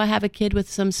I know I have a kid with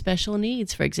some special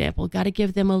needs, for example, got to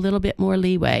give them a little bit more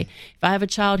leeway. If I have a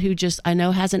child who just I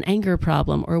know has an anger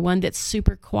problem or one that's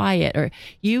super quiet, or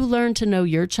you learn to know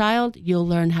your child, you'll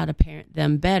learn how to parent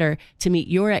them better to meet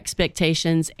your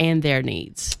expectations and their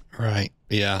needs. Right.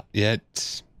 Yeah. Yeah.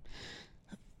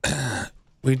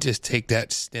 We just take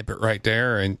that snippet right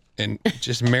there and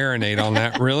just marinate on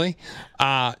that, really.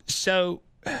 So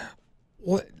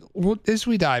as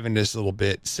we dive into this a little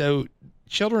bit, so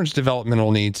children's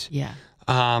developmental needs. Yeah.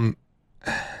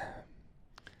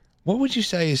 What would you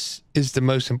say is the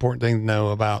most important thing to know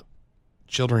about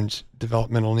children's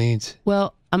developmental needs?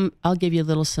 Well, I'll give you a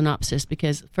little synopsis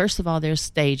because, first of all, there's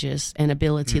stages and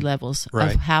ability levels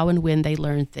Right. of how and when they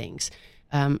learn things.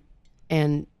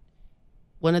 And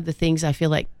one of the things I feel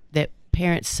like that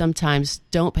parents sometimes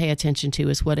don't pay attention to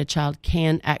is what a child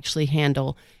can actually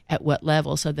handle at what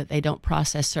level so that they don't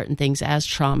process certain things as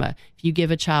trauma. If you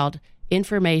give a child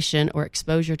information or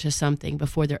exposure to something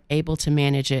before they're able to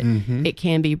manage it, it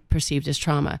can be perceived as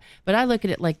trauma. But I look at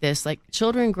it like this, like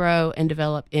children grow and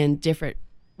develop in different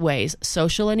ways.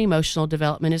 Social and emotional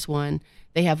development is one.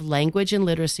 They have language and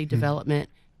literacy development,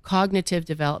 cognitive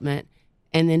development,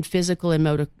 and then physical and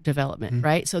motor development,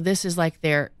 right? So this is like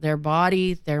their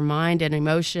body, their mind and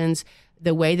emotions,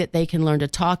 the way that they can learn to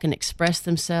talk and express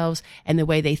themselves, and the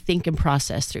way they think and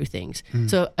process through things.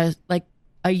 So like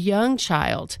a young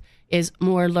child is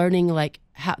more learning like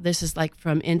how this is like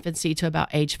from infancy to about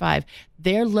age 5.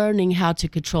 They're learning how to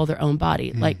control their own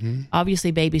body. Like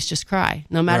obviously babies just cry.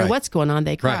 No matter Right. what's going on,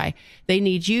 they cry. Right. They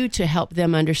need you to help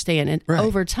them understand. And Right.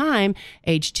 over time,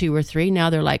 age 2 or 3, now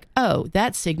they're like, oh,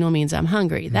 that signal means I'm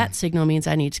hungry. That signal means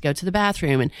I need to go to the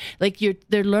bathroom. And like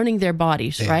they're learning their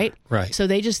bodies, right? right. So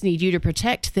they just need you to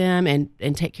protect them and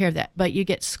take care of that. But you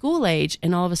get school age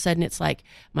and all of a sudden it's like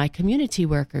my community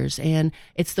workers and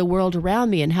it's the world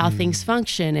around me and how things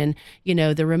function. And,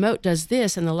 the remote does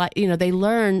this and the light, they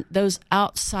learn those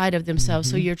outside of themselves.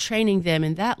 So you're training them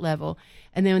in that level.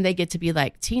 And then when they get to be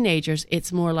like teenagers,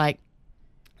 it's more like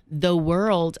the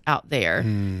world out there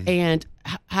and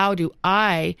how do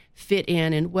I fit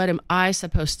in and what am I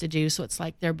supposed to do? So it's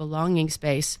like their belonging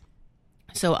space.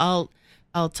 So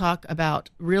I'll talk about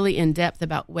really in depth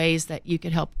about ways that you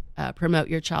could help promote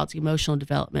your child's emotional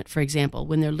development. For example,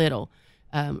 when they're little,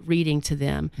 reading to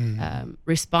them,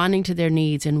 responding to their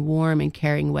needs in warm and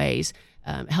caring ways,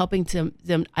 helping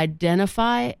them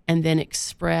identify and then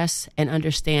express and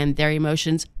understand their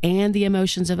emotions and the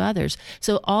emotions of others.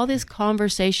 So all this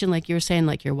conversation, like you were saying,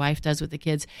 like your wife does with the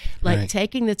kids, like Right.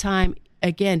 taking the time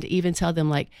again to even tell them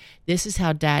like, this is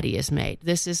how daddy is made.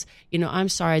 This is, I'm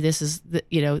sorry, this is,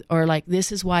 or like,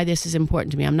 this is why this is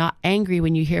important to me. I'm not angry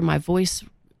when you hear my voice,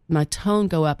 my tone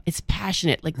go up. It's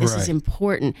passionate. Like this is Right.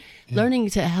 important. Learning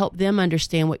to help them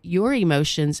understand what your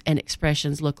emotions and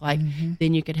expressions look like.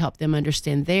 Then you could help them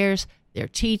understand theirs, their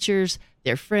teachers,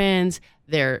 their friends,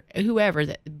 their whoever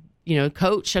that,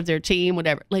 coach of their team,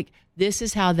 whatever. Like this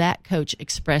is how that coach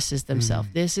expresses themselves.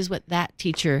 This is what that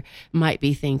teacher might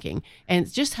be thinking. And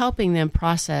just helping them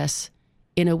process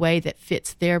in a way that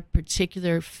fits their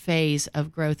particular phase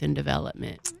of growth and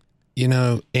development.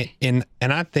 And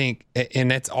I think,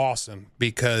 and that's awesome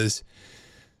because,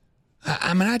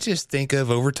 I just think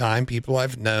of over time people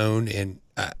I've known, and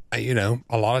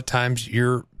a lot of times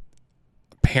your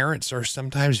parents are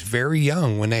sometimes very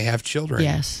young when they have children.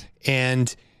 Yes.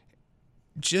 And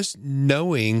just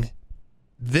knowing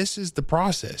this is the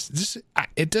process.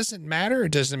 It doesn't matter.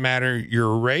 It doesn't matter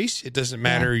your race. It doesn't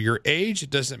matter your age.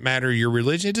 It doesn't matter your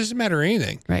religion. It doesn't matter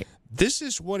anything. Right. This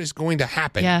is what is going to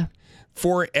happen. Yeah.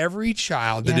 For every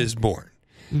child that is born.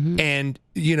 And,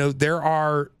 there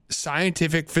are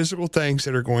scientific, physical things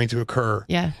that are going to occur.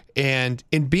 Yeah. And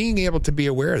in being able to be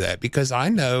aware of that, because I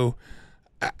know,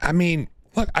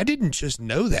 look, I didn't just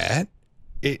know that.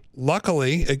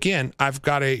 Luckily, again, I've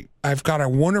got a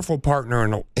wonderful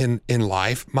partner in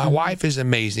life. My wife is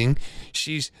amazing.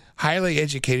 She's highly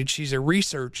educated. She's a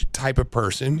research type of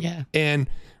person. Yeah. And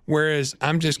whereas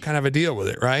I'm just kind of a deal with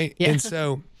it. Right. Yeah. And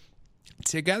so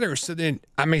together. So then,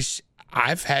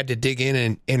 I've had to dig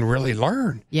in and really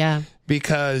learn. Yeah.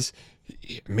 Because,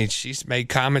 she's made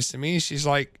comments to me. She's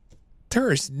like,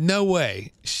 there is no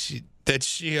way that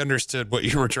she understood what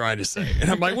you were trying to say.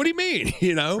 And I'm like, what do you mean?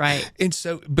 Right. And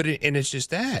so, and it's just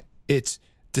that. It's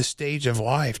the stage of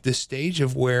life, the stage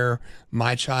of where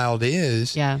my child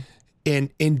is. Yeah.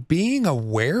 And being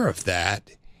aware of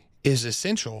that is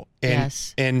essential. And,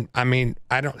 Yes. And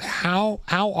how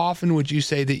often would you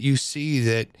say that you see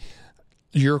that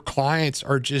your clients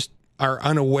are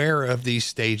unaware of these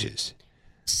stages?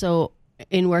 So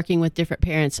in working with different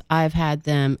parents, I've had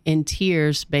them in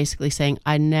tears basically saying,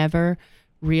 I never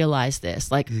realized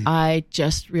this. Like, I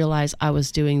just realized I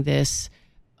was doing this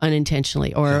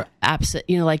unintentionally or absent,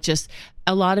 like just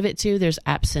a lot of it too, there's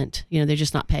absent, they're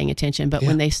just not paying attention. But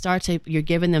when they start to, you're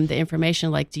giving them the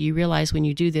information, like, do you realize when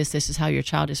you do this, this is how your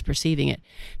child is perceiving it?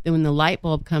 Then when the light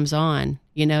bulb comes on,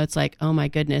 it's like, oh my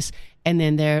goodness. And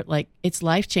then they're like, it's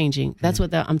life-changing. That's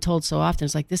what I'm told so often.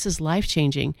 It's like, this is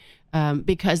life-changing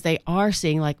because they are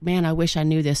seeing like, man, I wish I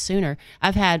knew this sooner.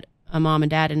 I've had a mom and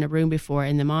dad in a room before,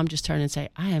 and the mom just turned and say,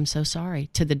 I am so sorry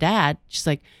to the dad. She's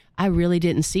like, I really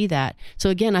didn't see that. So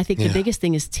again, I think the biggest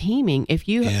thing is teaming. If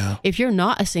you're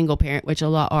not a single parent, which a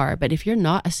lot are, but if you're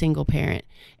not a single parent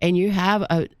and you have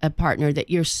a partner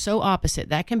that you're so opposite,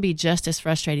 that can be just as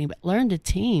frustrating. But learn to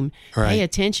team, pay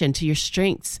attention to your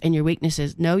strengths and your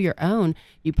weaknesses, know your own.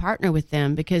 You partner with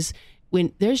them, because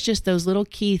when there's just those little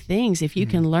key things, if you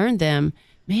can learn them,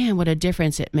 man, what a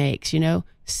difference it makes.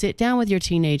 Sit down with your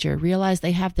teenager, realize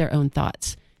they have their own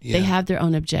thoughts. Yeah. They have their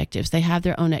own objectives. They have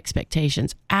their own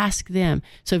expectations. Ask them.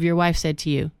 So if your wife said to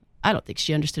you, I don't think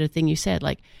she understood a thing you said,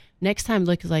 like, next time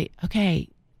look like, okay,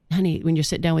 honey, when you're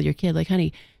sitting down with your kid, like,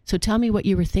 honey, so tell me what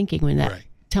you were thinking when that,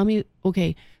 tell me,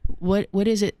 okay, what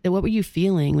is it, what were you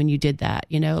feeling when you did that?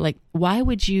 Like, why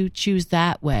would you choose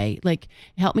that way? Like,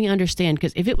 help me understand,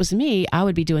 because if it was me, I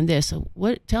would be doing this. So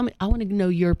tell me, I want to know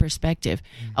your perspective.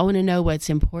 I want to know what's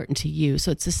important to you.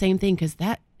 So it's the same thing, because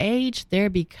that age they're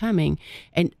becoming,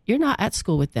 and you're not at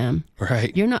school with them.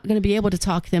 Right. You're not going to be able to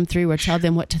talk them through or tell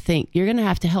them what to think. You're going to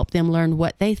have to help them learn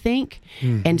what they think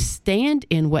and stand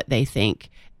in what they think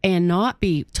and not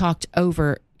be talked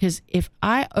over. Because if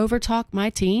I overtalk my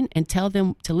teen and tell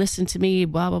them to listen to me,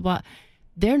 blah, blah, blah,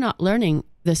 they're not learning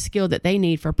the skill that they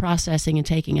need for processing and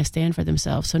taking a stand for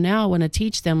themselves. So now I want to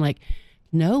teach them, like,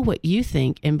 know what you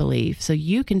think and believe so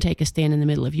you can take a stand in the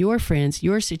middle of your friends,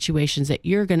 your situations that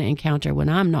you're going to encounter when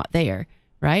I'm not there,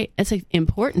 right? It's an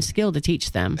important skill to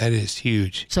teach them. That is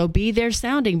huge. So be their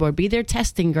sounding board, be their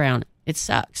testing ground. It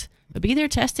sucks, but be their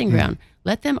testing ground.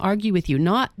 Let them argue with you,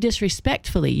 not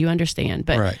disrespectfully, you understand,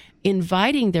 but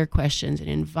inviting their questions and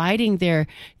inviting their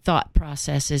thought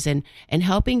processes and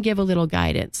helping give a little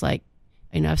guidance. Like,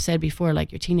 I've said before,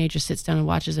 like, your teenager sits down and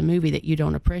watches a movie that you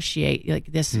don't appreciate. Like,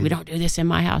 this, we don't do this in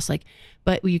my house. Like,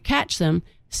 but when you catch them,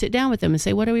 sit down with them and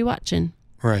say, what are we watching?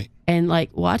 Right. And like,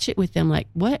 watch it with them. Like,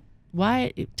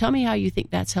 why, tell me how you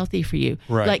think that's healthy for you.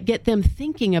 Right. Like, get them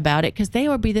thinking about it, because they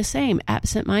will be the same,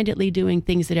 absent-mindedly doing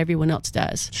things that everyone else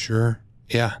does. Sure.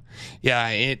 Yeah.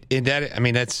 Yeah.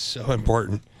 That's so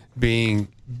important. Being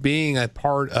a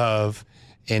part of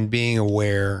and being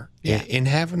aware and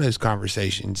having those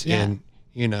conversations. Yeah. And,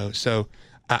 so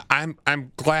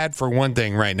I'm glad for one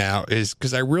thing right now is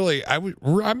because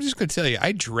I'm just going to tell you,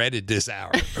 I dreaded this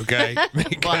hour. Okay.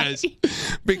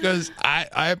 because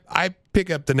I pick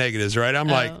up the negatives, right? I'm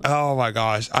like, oh my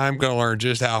gosh, I'm going to learn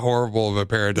just how horrible of a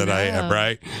parent that I am.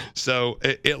 Right. So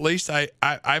at least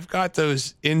I've got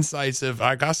those insights of,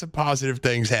 I got some positive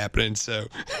things happening. So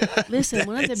listen,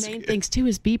 one of the main things too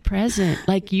is be present.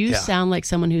 Like, you sound like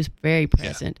someone who's very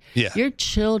present. Yeah. Your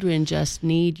children just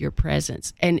need your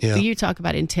presence. And you talk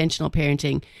about intentional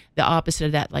parenting, the opposite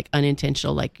of that, like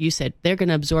unintentional, like you said, they're going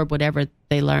to absorb whatever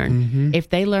they learn. If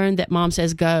they learn that mom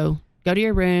says, go to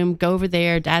your room, go over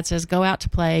there. Dad says, go out to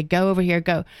play, go over here,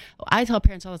 go. I tell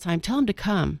parents all the time, tell them to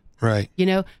come. Right.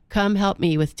 Come help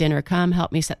me with dinner. Come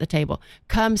help me set the table.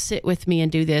 Come sit with me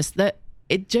and do this.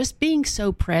 It just being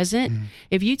so present.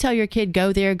 If you tell your kid,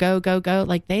 go there, go,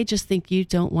 like, they just think you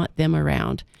don't want them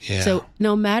around. Yeah. So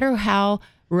no matter how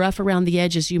rough around the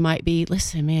edges you might be,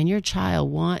 listen, man, your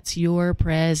child wants your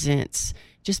presence.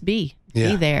 Just be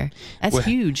there. That's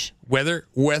huge.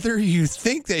 Whether you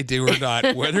think they do or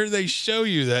not, whether they show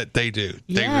you that they do.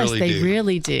 Yes, they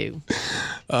really do.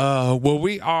 Well,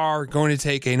 we are going to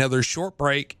take another short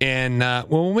break, and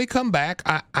when we come back,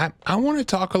 I want to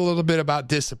talk a little bit about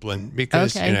discipline,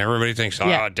 because everybody thinks,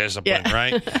 discipline,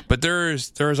 right? But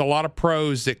there's a lot of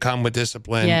pros that come with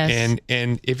discipline,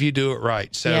 and if you do it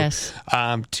right. So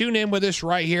tune in with us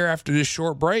right here after this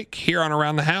short break here on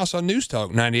Around the House on News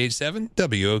Talk 98.7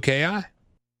 WOKI.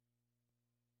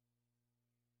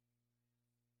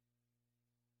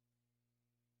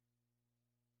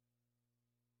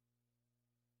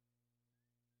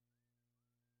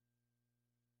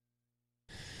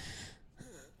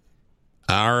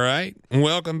 All right.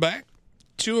 Welcome back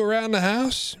to Around the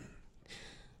House.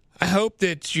 I hope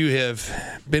that you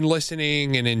have been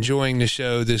listening and enjoying the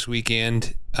show this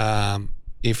weekend.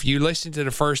 If you listened to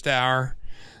the first hour,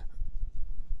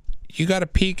 you got a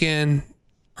peek in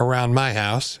around my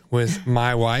house with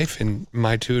my wife and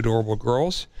my two adorable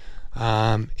girls.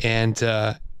 Well,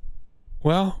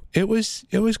 it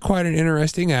was quite an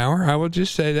interesting hour. I will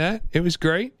just say that. It was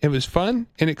great. It was fun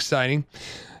and exciting.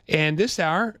 And this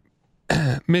hour,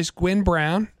 Miss Gwen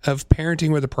Brown of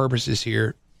Parenting with a Purpose is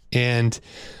here. And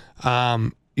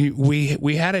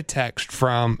we had a text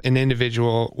from an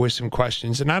individual with some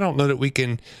questions, and I don't know that we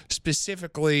can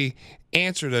specifically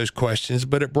answer those questions,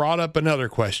 but it brought up another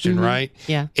question, right?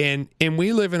 Yeah. And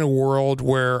we live in a world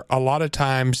where a lot of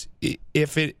times,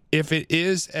 if it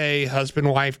is a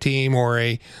husband-wife team or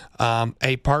a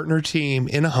partner team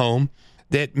in a home,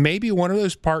 that maybe one of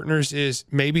those partners is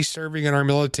maybe serving in our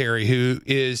military, who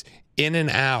is in and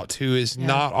out, who is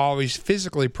not always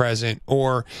physically present,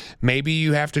 or maybe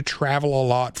you have to travel a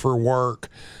lot for work.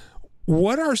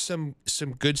 What are some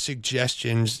good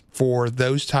suggestions for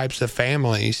those types of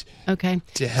families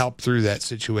to help through that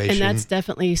situation? And that's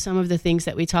definitely some of the things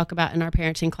that we talk about in our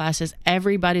parenting classes.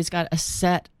 Everybody's got a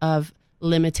set of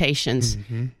limitations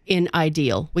in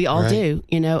ideal. We all do,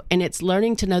 and it's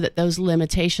learning to know that those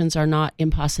limitations are not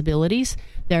impossibilities.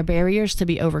 They're barriers to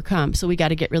be overcome. So we got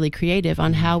to get really creative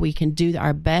on how we can do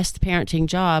our best parenting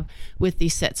job with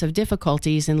these sets of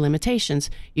difficulties and limitations.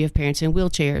 You have parents in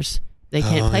wheelchairs. They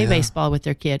can't play baseball with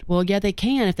their kid. Well, yeah, they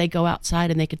can if they go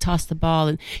outside and they could toss the ball.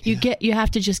 And you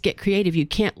have to just get creative. You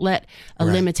can't let a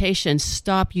limitation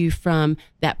stop you from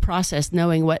that process,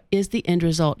 knowing what is the end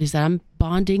result is that I'm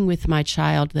bonding with my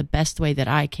child the best way that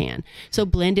I can. So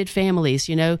blended families,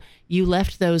 you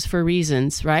left those for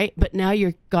reasons, right? But now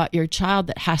you've got your child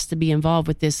that has to be involved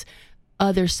with this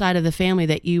other side of the family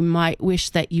that you might wish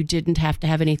that you didn't have to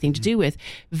have anything to do with.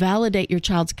 Validate your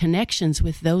child's connections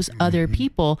with those other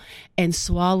people and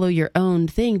swallow your own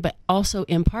thing, but also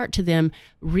impart to them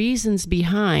reasons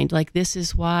behind, like, this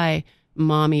is why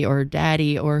mommy or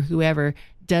daddy or whoever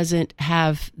doesn't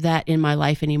have that in my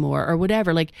life anymore, or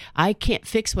whatever. Like, I can't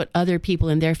fix what other people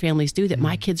in their families do that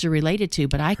my kids are related to,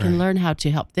 but I can learn how to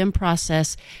help them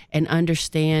process and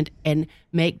understand and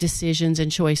make decisions and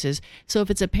choices. So if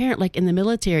it's a parent like in the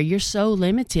military, you're so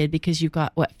limited because you've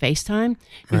got FaceTime,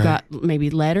 you've got maybe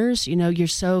letters,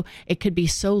 it could be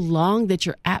so long that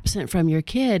you're absent from your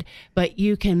kid, but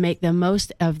you can make the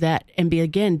most of that and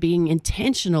being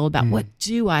intentional about what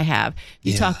do I have?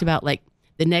 You talked about like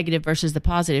the negative versus the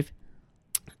positive.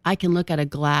 I can look at a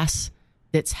glass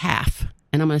that's half,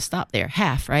 and I'm going to stop there.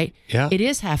 Half, right? Yeah. It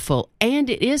is half full and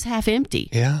it is half empty.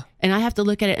 Yeah. And I have to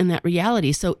look at it in that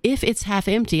reality. So if it's half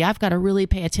empty, I've got to really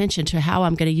pay attention to how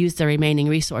I'm going to use the remaining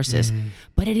resources.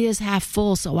 But it is half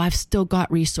full, so I've still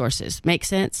got resources. Make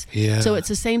sense? Yeah. So it's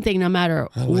the same thing no matter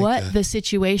what the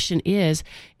situation is.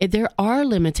 There are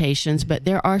limitations, but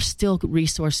there are still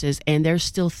resources and there's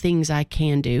still things I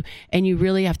can do. And you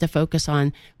really have to focus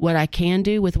on what I can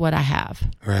do with what I have.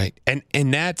 Right. And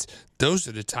those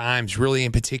are the times really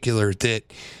in particular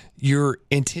that your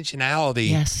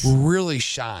intentionality really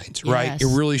shines, right? Yes.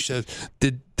 It really shows.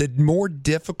 The more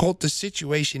difficult the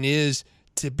situation is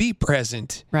to be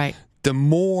present, right, the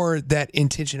more that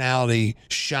intentionality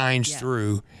shines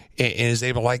through and is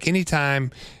able, like anytime.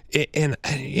 And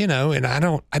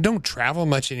I don't travel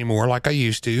much anymore like I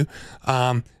used to.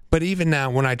 But even now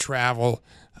when I travel,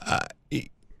 I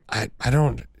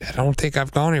don't think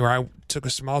I've gone anywhere. I took a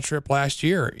small trip last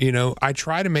year. I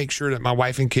try to make sure that my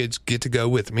wife and kids get to go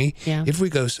with me if we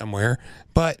go somewhere.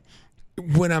 But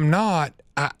when I'm not,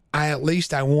 I at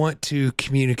least I want to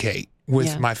communicate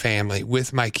with my family,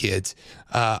 with my kids.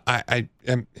 I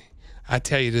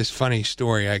tell you this funny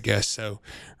story, I guess. So,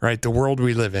 right, the world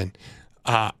we live in.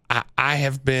 I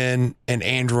have been an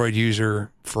Android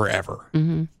user forever.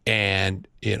 And,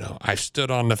 I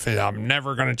stood on the fence. I'm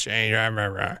never going to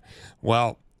change.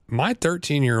 Well, my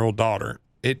 13-year-old daughter,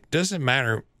 it doesn't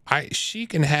matter. She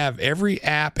can have every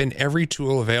app and every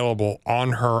tool available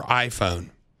on her iPhone,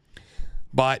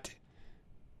 but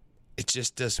it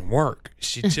just doesn't work.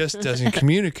 She just doesn't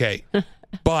communicate.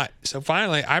 But so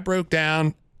finally I broke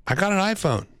down. I got an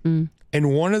iPhone.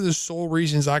 And one of the sole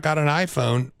reasons I got an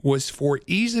iPhone was for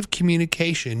ease of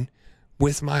communication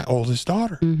with my oldest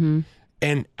daughter.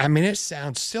 And I mean, it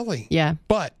sounds silly. Yeah.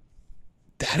 But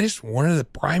that is one of the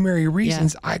primary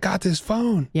reasons I got this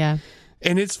phone. Yeah.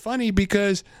 And it's funny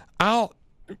because I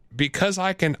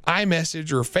can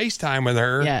iMessage or FaceTime with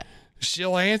her,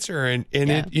 she'll answer and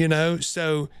it,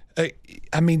 so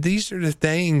I mean, these are the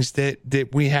things that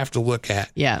we have to look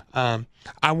at. Yeah.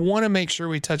 I want to make sure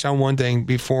we touch on one thing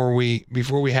before we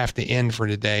have to end for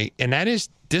today, and that is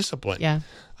discipline. Yeah.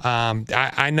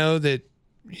 I know that,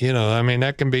 I mean,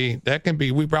 that can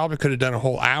be, we probably could have done a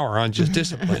whole hour on just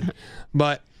discipline.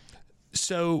 But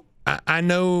so I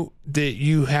know that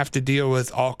you have to deal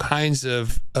with all kinds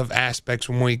of aspects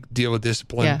when we deal with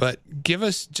discipline, but give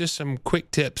us just some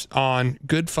quick tips on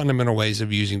good fundamental ways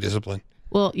of using discipline.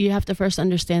 Well, you have to first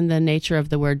understand the nature of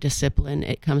the word discipline.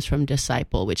 It comes from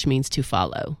disciple, which means to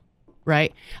follow,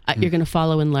 right? You're going to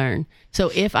follow and learn.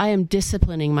 So if I am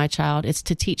disciplining my child, it's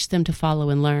to teach them to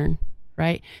follow and learn,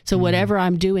 right? So whatever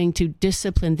I'm doing to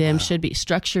discipline them should be,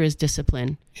 structure is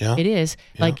discipline. Yeah. It is.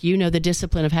 Yeah. Like, the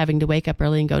discipline of having to wake up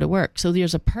early and go to work. So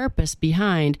there's a purpose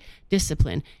behind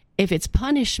discipline. If it's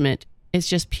punishment, it's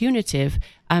just punitive.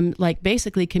 I'm like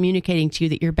basically communicating to you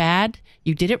that you're bad,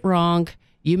 you did it wrong,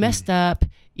 you messed up,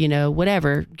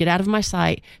 whatever, get out of my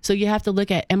sight. So you have to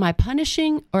look at, am I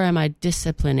punishing or am I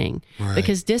disciplining? Right.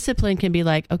 Because discipline can be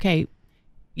like, okay,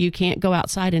 you can't go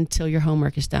outside until your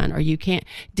homework is done, or you can't.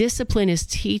 Discipline is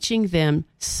teaching them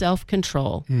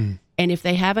self-control. And if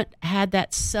they haven't had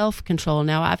that self-control,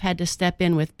 now I've had to step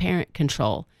in with parent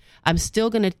control. I'm still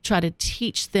going to try to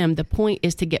teach them. The point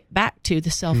is to get back to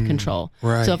the self-control.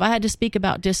 Right. So if I had to speak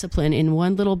about discipline in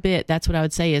one little bit, that's what I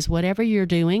would say is whatever you're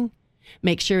doing,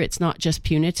 make sure it's not just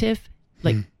punitive,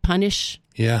 like punish,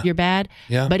 you're bad,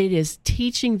 but it is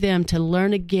teaching them to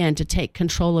learn again, to take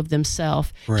control of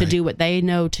themselves, to do what they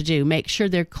know to do. Make sure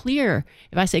they're clear.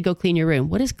 If I say, go clean your room,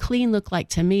 what does clean look like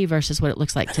to me versus what it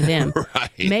looks like to them?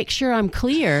 Make sure I'm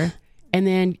clear. And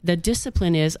then the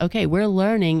discipline is, okay, we're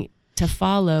learning to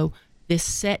follow this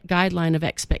set guideline of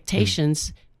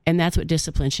expectations, and that's what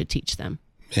discipline should teach them.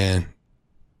 Man,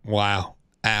 wow.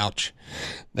 Ouch.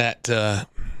 That,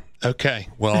 okay.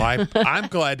 Well, I'm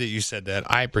glad that you said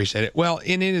that. I appreciate it. Well,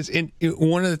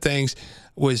 one of the things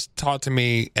was taught to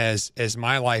me as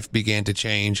my life began to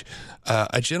change.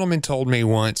 A gentleman told me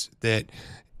once that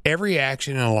every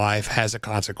action in life has a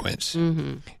consequence.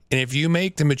 And if you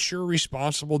make the mature,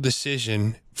 responsible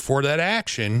decision for that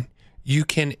action, you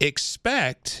can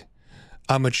expect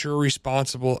a mature,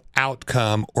 responsible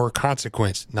outcome or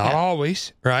consequence. Not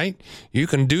always, right? You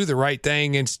can do the right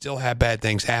thing and still have bad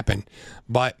things happen.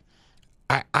 But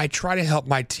I try to help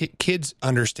my kids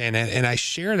understand that, and I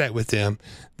share that with them,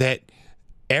 that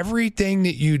everything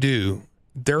that you do,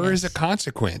 there is a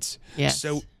consequence. Yes.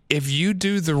 So if you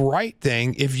do the right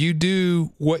thing, if you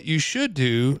do what you should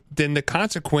do, then the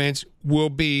consequence will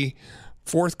be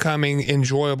forthcoming,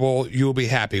 enjoyable, you'll be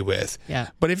happy with.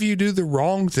 Yeah. But if you do the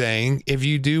wrong thing, if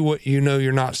you do what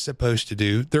you're not supposed to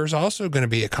do, there's also going to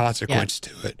be a consequence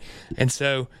to it. And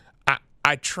so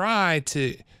I try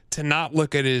to not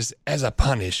look at it as a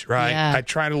punish, right? Yeah. I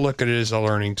try to look at it as a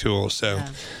learning tool. So,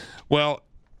 well,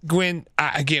 Gwen,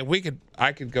 I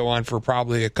could go on for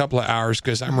probably a couple of hours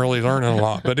because I'm really learning a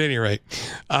lot. But at any rate,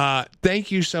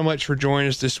 thank you so much for joining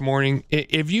us this morning.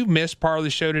 If you missed part of the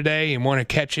show today and want to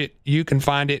catch it, you can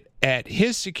find it at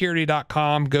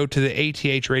hissecurity.com. Go to the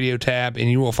ATH radio tab and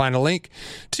you will find a link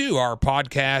to our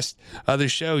podcast of the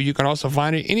show. You can also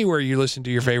find it anywhere you listen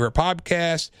to your favorite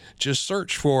podcast. Just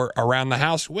search for Around the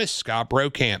House with Scott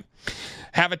Brockamp.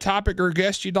 Have a topic or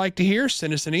guest you'd like to hear?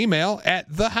 Send us an email at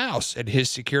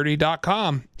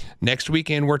thehouse@hissecurity.com. Next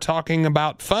weekend, we're talking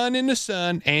about fun in the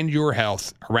sun and your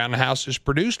health. Around the House is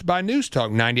produced by News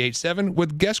Talk 98.7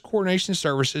 with guest coordination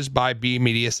services by B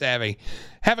Media Savvy.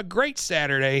 Have a great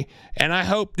Saturday, and I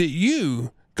hope that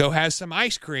you go have some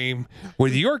ice cream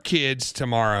with your kids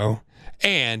tomorrow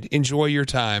and enjoy your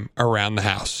time around the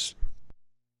house.